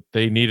season that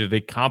they needed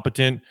a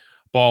competent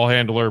ball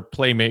handler,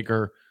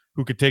 playmaker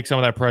who could take some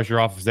of that pressure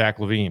off of Zach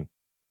LaVine.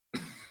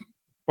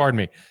 Pardon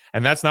me.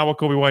 And that's not what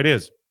Coby White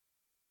is.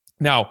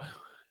 Now,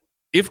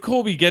 if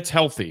Coby gets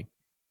healthy,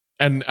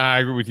 and I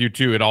agree with you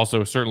too, it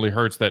also certainly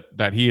hurts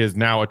that he is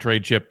now a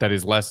trade chip that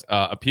is less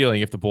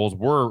appealing if the Bulls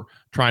were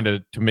trying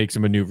to make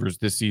some maneuvers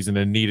this season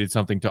and needed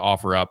something to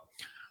offer up.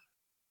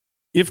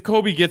 If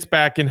Coby gets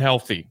back and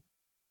healthy,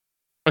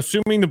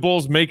 assuming the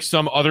Bulls make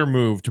some other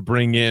move to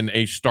bring in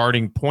a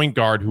starting point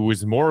guard who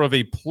is more of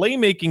a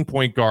playmaking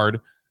point guard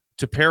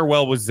to pair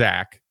well with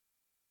Zach,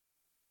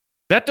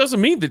 that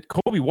doesn't mean that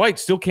Coby White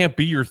still can't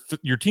be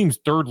your team's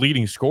third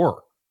leading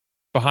scorer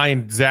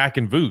behind Zach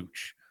and Vooch.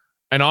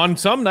 And on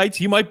some nights,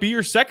 he might be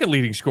your second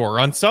leading scorer.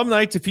 On some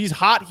nights, if he's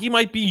hot, he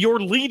might be your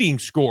leading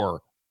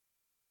scorer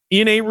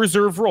in a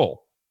reserve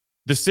role.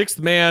 The sixth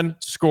man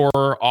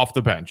scorer off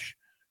the bench.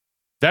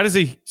 That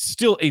is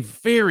still a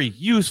very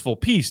useful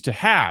piece to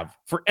have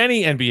for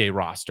any NBA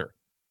roster.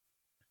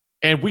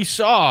 And we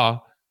saw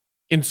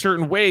in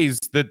certain ways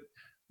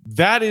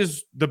that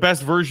is the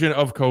best version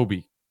of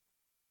Coby.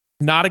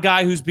 Not a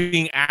guy who's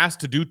being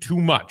asked to do too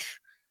much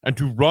and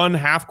to run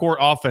half-court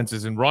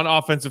offenses and run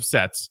offensive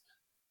sets.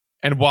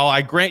 And while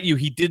I grant you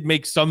he did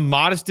make some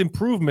modest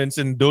improvements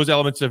in those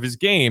elements of his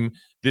game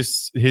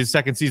his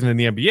second season in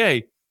the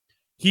NBA,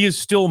 he is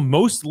still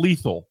most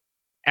lethal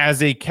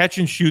as a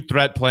catch-and-shoot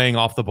threat playing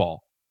off the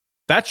ball.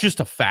 That's just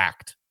a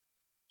fact.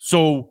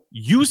 So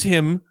use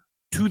him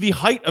to the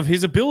height of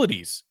his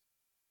abilities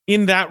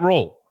in that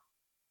role.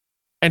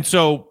 And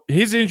so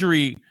his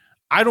injury,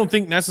 I don't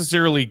think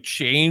necessarily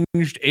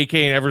changed AK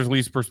and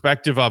Eversley's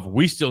perspective of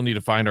we still need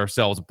to find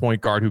ourselves a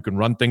point guard who can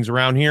run things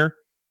around here.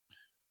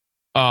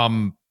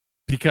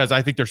 Because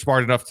I think they're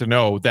smart enough to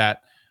know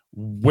that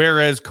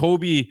whereas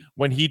Coby,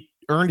 when he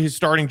earned his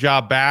starting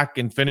job back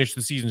and finished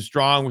the season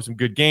strong with some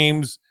good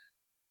games,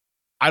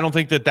 I don't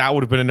think that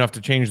would have been enough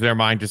to change their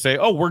mind to say,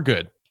 oh, we're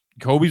good.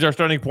 Coby's our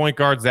starting point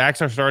guard,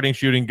 Zach's our starting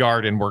shooting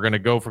guard, and we're going to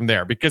go from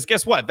there. Because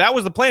guess what? That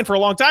was the plan for a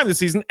long time this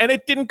season, and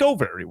it didn't go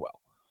very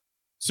well.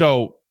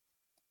 So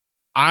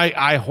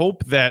I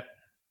hope that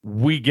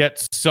we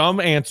get some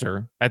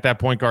answer at that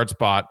point guard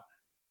spot.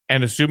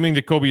 And assuming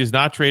that Coby is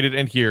not traded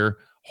and here,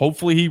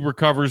 hopefully he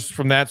recovers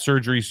from that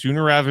surgery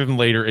sooner rather than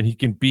later, and he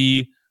can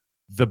be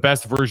the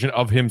best version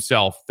of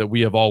himself that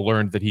we have all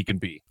learned that he can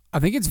be. I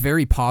think it's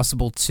very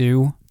possible,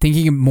 too,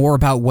 thinking more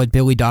about what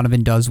Billy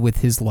Donovan does with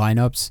his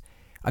lineups,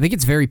 I think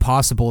it's very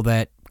possible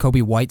that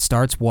Coby White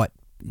starts,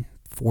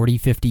 40,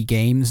 50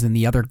 games, and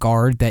the other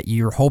guard that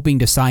you're hoping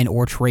to sign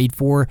or trade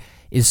for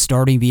is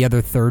starting the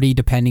other 30,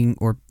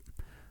 or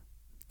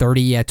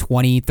 30 at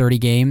 20, 30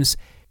 games.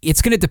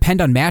 It's going to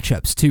depend on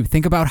matchups, too.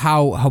 Think about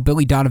how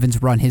Billy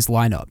Donovan's run his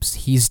lineups.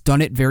 He's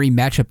done it very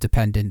matchup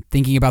dependent.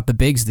 Thinking about the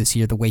bigs this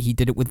year, the way he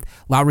did it with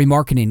Lauri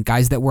Markkanen,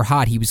 guys that were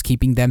hot, he was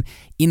keeping them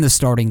in the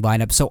starting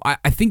lineup. So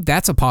I think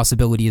that's a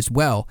possibility as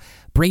well.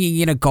 Bringing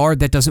in a guard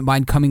that doesn't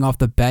mind coming off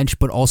the bench,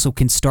 but also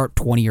can start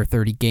 20 or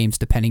 30 games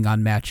depending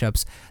on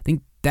matchups. I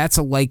think that's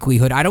a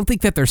likelihood. I don't think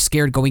that they're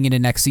scared going into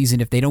next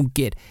season if they don't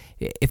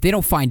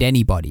find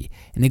anybody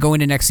and they go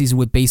into next season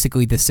with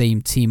basically the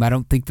same team. I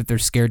don't think that they're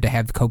scared to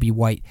have Coby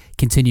White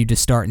continue to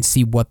start and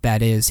see what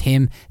that is.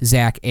 Him,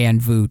 Zach,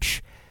 and Vooch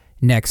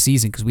next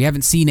season, because we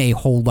haven't seen a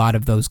whole lot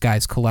of those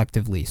guys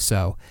collectively.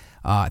 So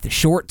the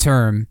short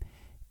term,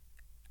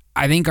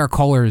 I think our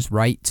caller is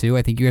right, too.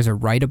 I think you guys are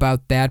right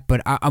about that,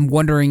 but I'm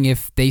wondering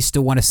if they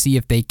still want to see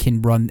if they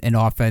can run an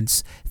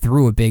offense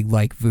through a big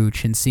like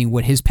Vooch and seeing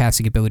what his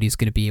passing ability is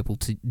going to be able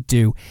to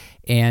do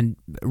and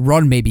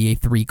run maybe a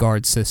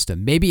three-guard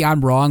system. Maybe I'm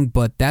wrong,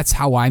 but that's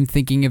how I'm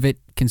thinking of it,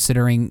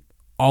 considering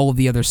all of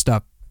the other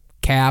stuff.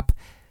 Cap,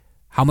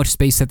 how much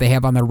space that they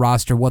have on their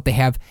roster, what they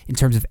have in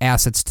terms of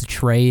assets to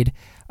trade.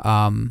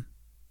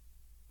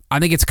 I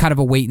think it's kind of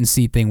a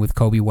wait-and-see thing with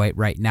Coby White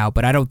right now,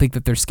 but I don't think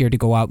that they're scared to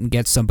go out and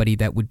get somebody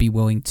that would be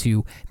willing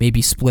to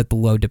maybe split the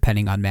load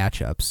depending on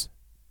matchups.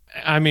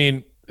 I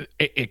mean,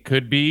 it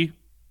could be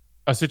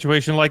a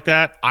situation like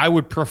that. I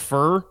would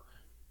prefer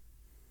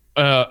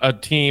a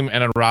team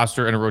and a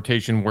roster and a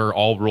rotation where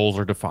all roles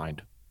are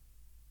defined.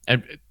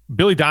 And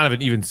Billy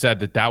Donovan even said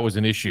that was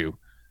an issue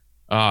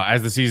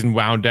as the season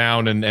wound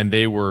down and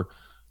they were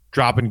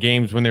dropping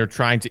games when they were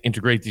trying to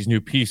integrate these new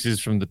pieces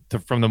from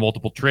the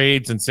multiple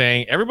trades, and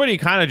saying everybody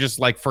kind of just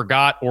like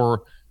forgot,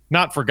 or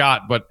not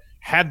forgot, but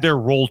had their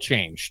role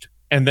changed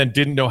and then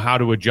didn't know how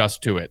to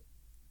adjust to it.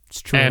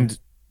 It's true. And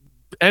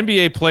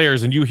NBA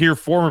players, and you hear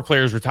former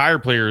players,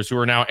 retired players who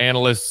are now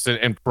analysts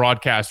and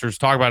broadcasters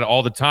talk about it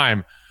all the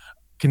time,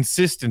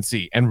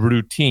 consistency and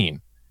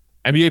routine.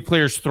 NBA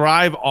players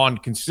thrive on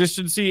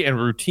consistency and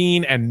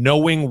routine and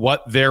knowing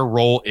what their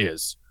role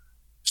is.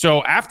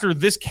 So after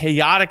this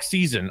chaotic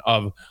season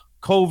of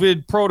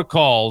COVID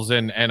protocols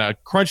and a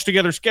crunch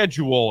together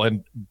schedule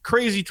and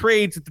crazy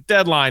trades at the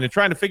deadline and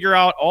trying to figure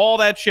out all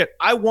that shit,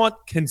 I want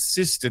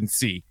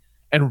consistency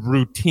and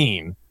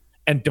routine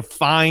and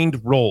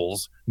defined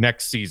roles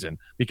next season,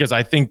 because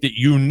I think that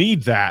you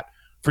need that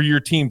for your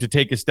team to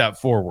take a step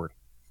forward.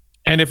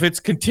 And if it's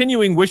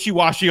continuing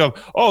wishy-washy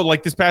of, oh,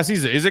 like this past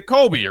season, is it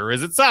Kobe or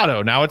is it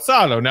Sato? Now it's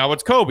Sato. Now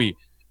it's Kobe.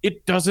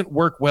 It doesn't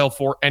work well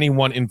for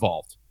anyone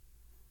involved.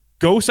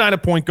 Go sign a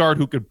point guard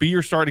who could be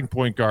your starting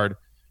point guard.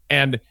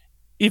 And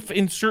if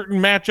in certain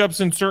matchups,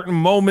 in certain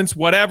moments,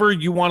 whatever,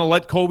 you want to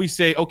let Kobe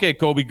say, okay,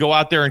 Kobe, go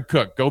out there and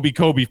cook. Go be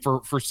Kobe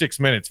for 6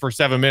 minutes, for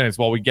 7 minutes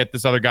while we get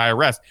this other guy a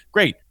rest.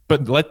 Great.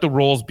 But let the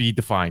roles be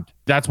defined.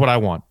 That's what I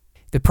want.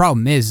 The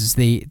problem is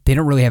they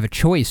don't really have a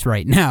choice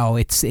right now.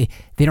 They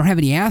don't have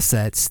any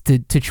assets to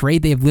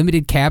trade. They have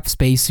limited cap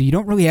space, so you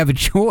don't really have a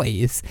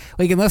choice.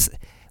 Like unless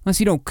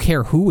you don't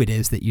care who it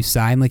is that you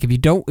sign. Like if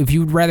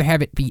you'd rather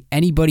have it be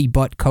anybody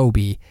but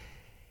Kobe,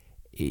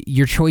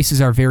 your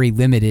choices are very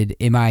limited.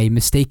 Am I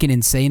mistaken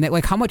in saying that?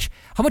 Like how much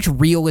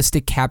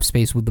realistic cap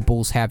space would the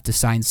Bulls have to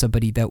sign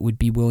somebody that would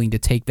be willing to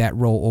take that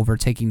role over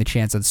taking the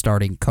chance on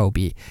starting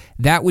Kobe?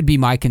 That would be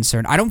my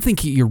concern. I don't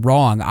think you're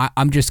wrong.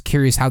 I'm just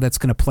curious how that's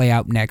going to play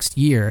out next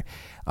year.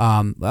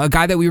 A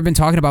guy that we've been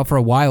talking about for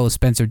a while is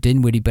Spencer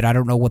Dinwiddie, but I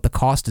don't know what the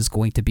cost is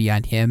going to be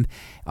on him.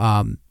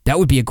 That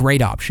would be a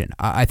great option.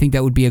 I think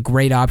that would be a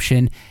great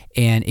option,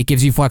 and it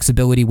gives you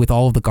flexibility with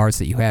all of the guards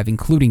that you have,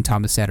 including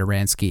Thomas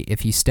Satoransky, if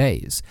he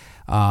stays.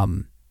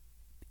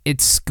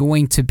 It's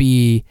going to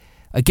be,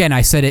 again,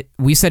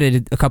 we said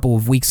it a couple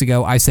of weeks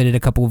ago. I said it a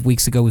couple of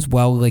weeks ago as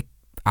well. Like,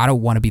 I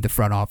don't want to be the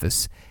front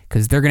office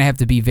because they're going to have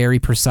to be very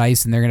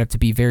precise and they're going to have to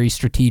be very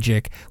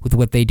strategic with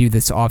what they do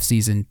this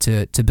offseason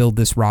to build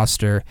this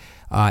roster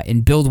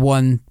and build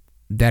one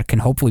that can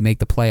hopefully make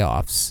the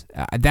playoffs.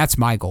 That's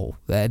my goal.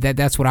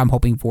 That's what I'm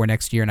hoping for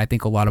next year, and I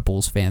think a lot of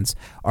Bulls fans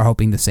are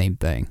hoping the same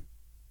thing.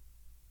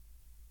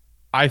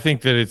 I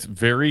think that it's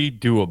very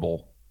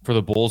doable for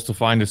the Bulls to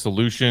find a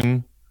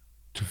solution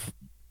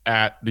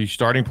at the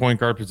starting point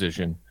guard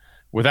position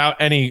without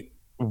any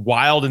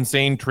wild,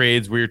 insane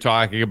trades where you're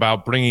talking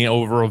about bringing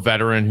over a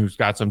veteran who's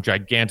got some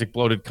gigantic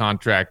bloated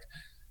contract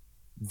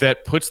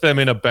that puts them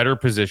in a better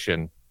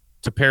position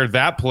to pair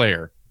that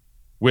player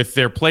with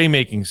their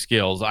playmaking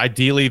skills.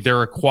 Ideally,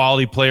 they're a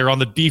quality player on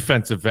the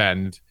defensive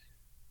end.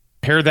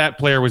 Pair that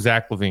player with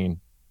Zach LaVine.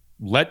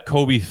 Let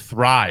Kobe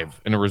thrive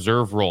in a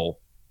reserve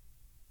role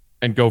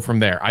and go from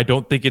there. I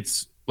don't think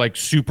it's like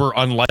super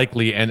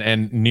unlikely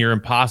and near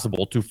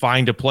impossible to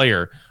find a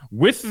player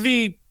with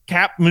the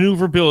cap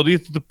maneuverability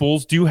that the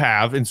Bulls do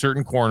have in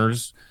certain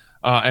corners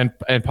and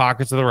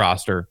pockets of the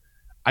roster.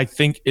 I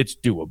think it's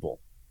doable.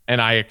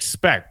 And I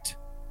expect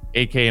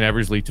AK and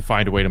Eversley to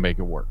find a way to make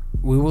it work.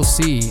 We will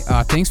see.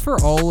 Thanks for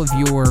all of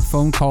your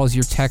phone calls,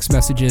 your text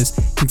messages.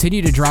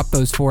 Continue to drop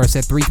those for us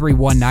at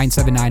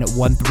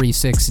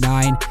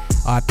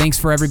 331-979-1369. Thanks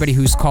for everybody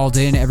who's called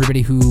in,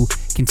 everybody who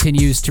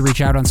continues to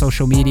reach out on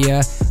social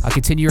media.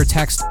 Continue your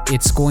text.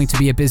 It's going to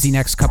be a busy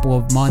next couple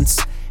of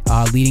months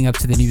leading up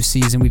to the new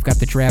season. We've got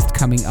the draft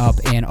coming up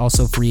and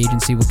also free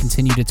agency. We'll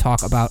continue to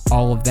talk about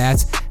all of that.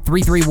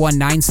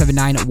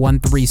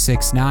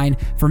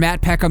 331-979-1369. For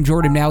Matt Peck, I'm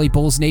Jordan Malley.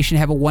 Bulls Nation,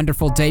 have a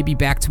wonderful day. Be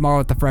back tomorrow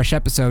with a fresh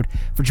episode.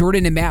 For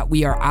Jordan and Matt,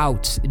 we are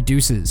out.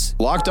 Deuces.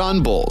 Locked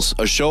On Bulls,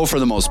 a show for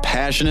the most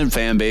passionate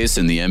fan base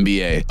in the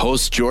NBA.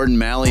 Hosts Jordan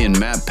Malley and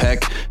Matt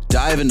Peck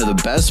dive into the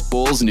best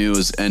Bulls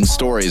news and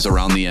stories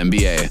around the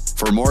NBA.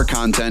 For more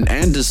content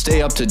and to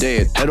stay up to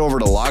date, head over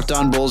to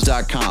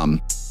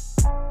LockedOnBulls.com.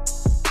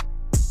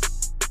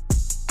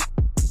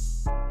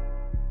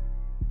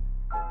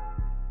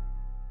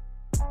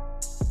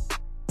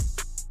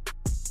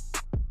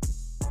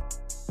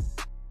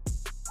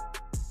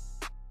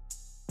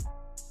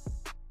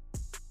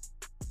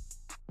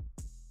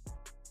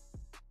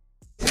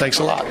 Thanks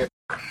a lot.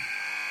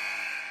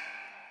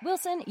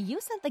 Wilson,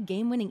 you sent the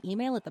game-winning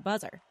email at the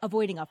buzzer,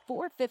 avoiding a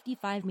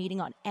 4:55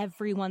 meeting on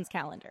everyone's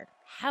calendar.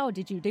 How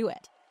did you do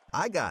it?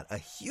 I got a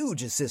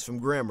huge assist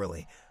from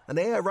Grammarly, an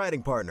AI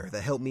writing partner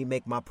that helped me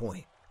make my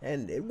point.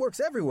 And it works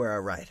everywhere I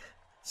write.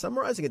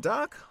 Summarizing a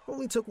doc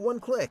only took one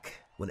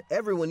click. When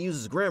everyone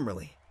uses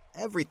Grammarly,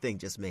 everything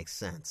just makes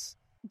sense.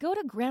 Go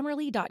to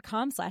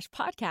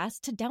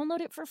Grammarly.com/podcast to download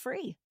it for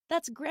free.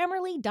 That's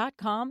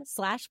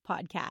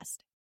Grammarly.com/podcast.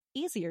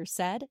 Easier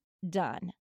said, done.